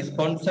platinum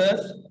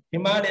sponsors,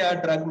 Himalaya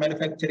Drug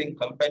Manufacturing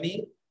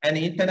Company and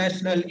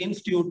International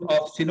Institute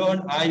of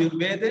Ceylon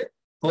Ayurveda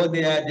for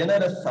their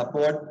generous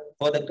support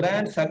for the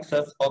grand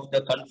success of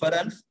the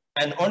conference.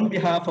 And on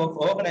behalf of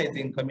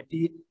organizing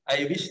committee,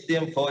 I wish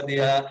them for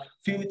their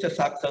future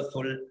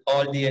successful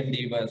all the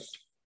endeavors.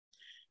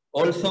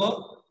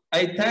 Also,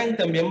 I thank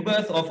the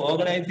members of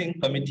organizing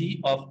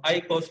committee of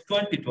ICUAST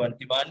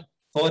 2021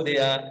 for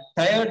their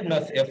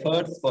tiredness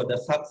efforts for the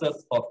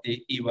success of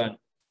the event.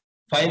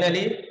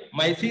 Finally,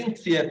 my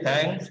sincere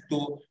thanks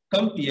to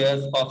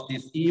compeers of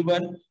this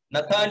event,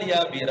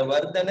 Natalia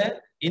Veeravardhana,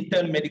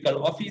 Intern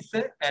Medical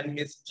Officer, and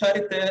Ms.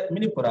 Charita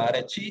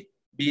Minipurarachi,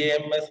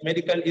 BAMS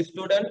medical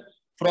student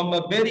from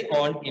a very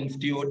own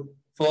institute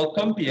for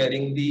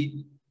comparing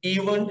the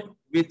event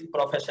with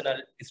professional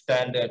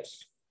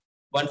standards.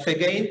 Once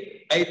again,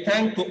 I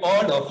thank to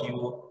all of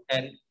you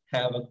and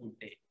have a good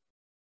day.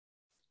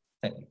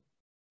 Thank you.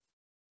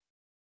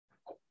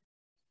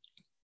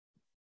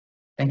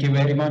 Thank you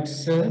very much,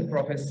 sir.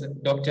 Professor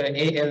Dr.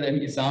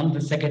 A.L.M. Isan, the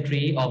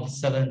Secretary of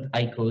 7th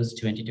ICUAST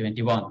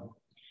 2021.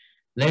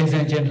 Ladies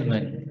and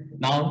gentlemen,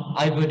 now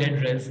I would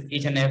address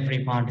each and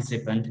every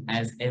participant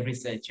as a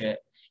researcher.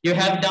 You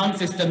have done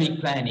systemic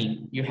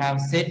planning, you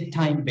have set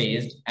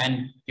time-based,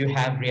 and you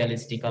have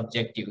realistic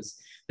objectives.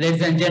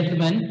 Ladies and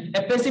gentlemen,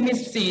 a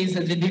pessimist sees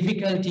the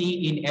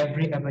difficulty in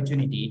every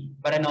opportunity,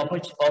 but an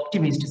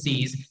optimist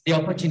sees the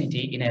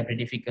opportunity in every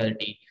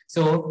difficulty.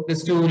 So the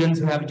students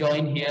who have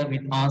joined here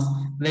with us,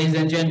 ladies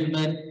and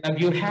gentlemen,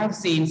 you have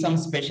seen some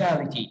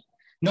speciality.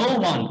 No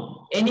one,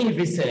 any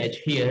research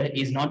here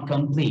is not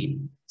complete.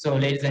 So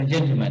ladies and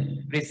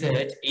gentlemen,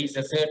 research is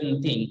a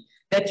certain thing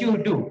that you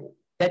do,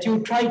 that you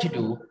try to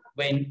do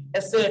when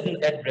a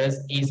certain address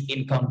is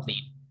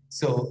incomplete.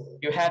 So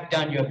you have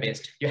done your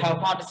best. You have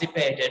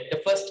participated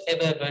the first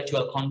ever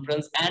virtual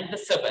conference and the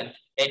 7th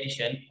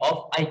edition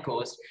of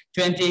ICUAST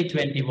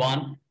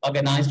 2021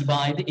 organized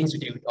by the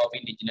Institute of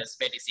Indigenous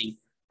Medicine.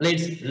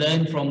 Let's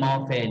learn from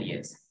our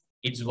failures.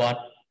 It's what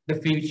the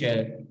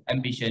future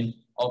ambition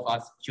of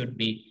us should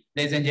be.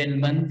 Ladies and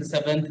gentlemen, the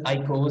 7th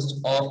ICUAST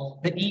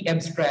of the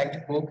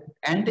e-abstract book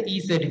and the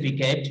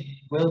e-certificate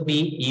will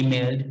be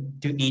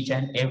emailed to each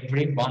and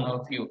every one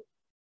of you.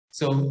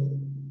 So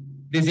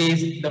this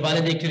is the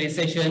valedictory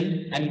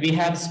session and we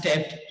have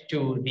stepped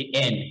to the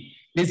end.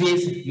 This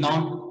is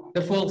not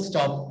the full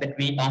stop that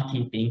we are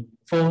keeping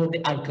for the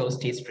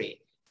ICUAST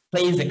history.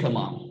 Please come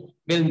on,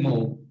 we'll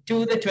move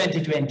to the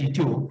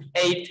 2022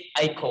 8th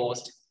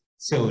ICUAST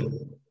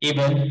soon.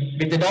 Even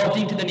with the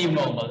adopting to the new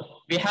normal,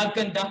 we have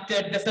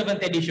conducted the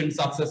 7th edition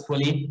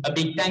successfully. A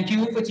big thank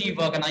you for Chief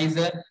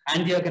Organizer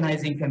and the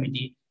organizing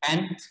committee,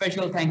 and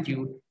special thank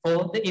you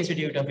for the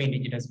Institute of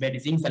Indigenous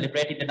Medicine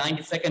celebrating the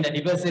 92nd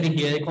anniversary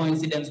here,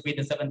 coincidence with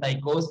the 7th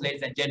ICUAST.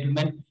 Ladies and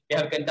gentlemen, we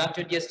have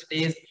conducted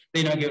yesterday's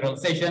inaugural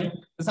session,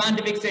 the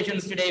scientific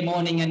sessions today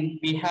morning, and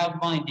we have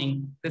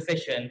winding the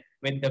session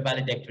with the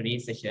valedictory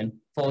session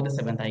for the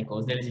 7th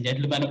ICUAST. Ladies and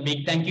gentlemen, a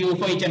big thank you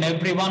for each and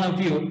every one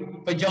of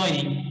you for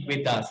joining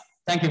with us.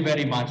 Thank you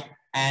very much,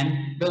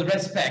 and we'll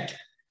respect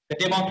the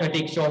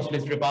Democratic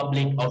Socialist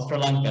Republic of Sri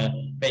Lanka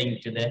paying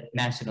to the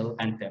national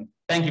anthem.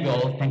 Thank you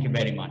all. Thank you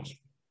very much.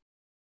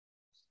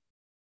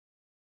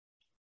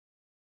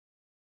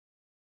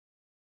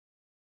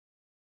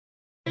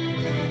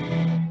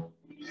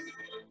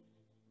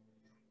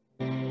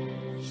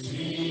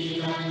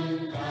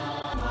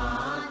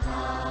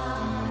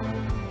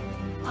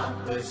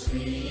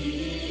 Sri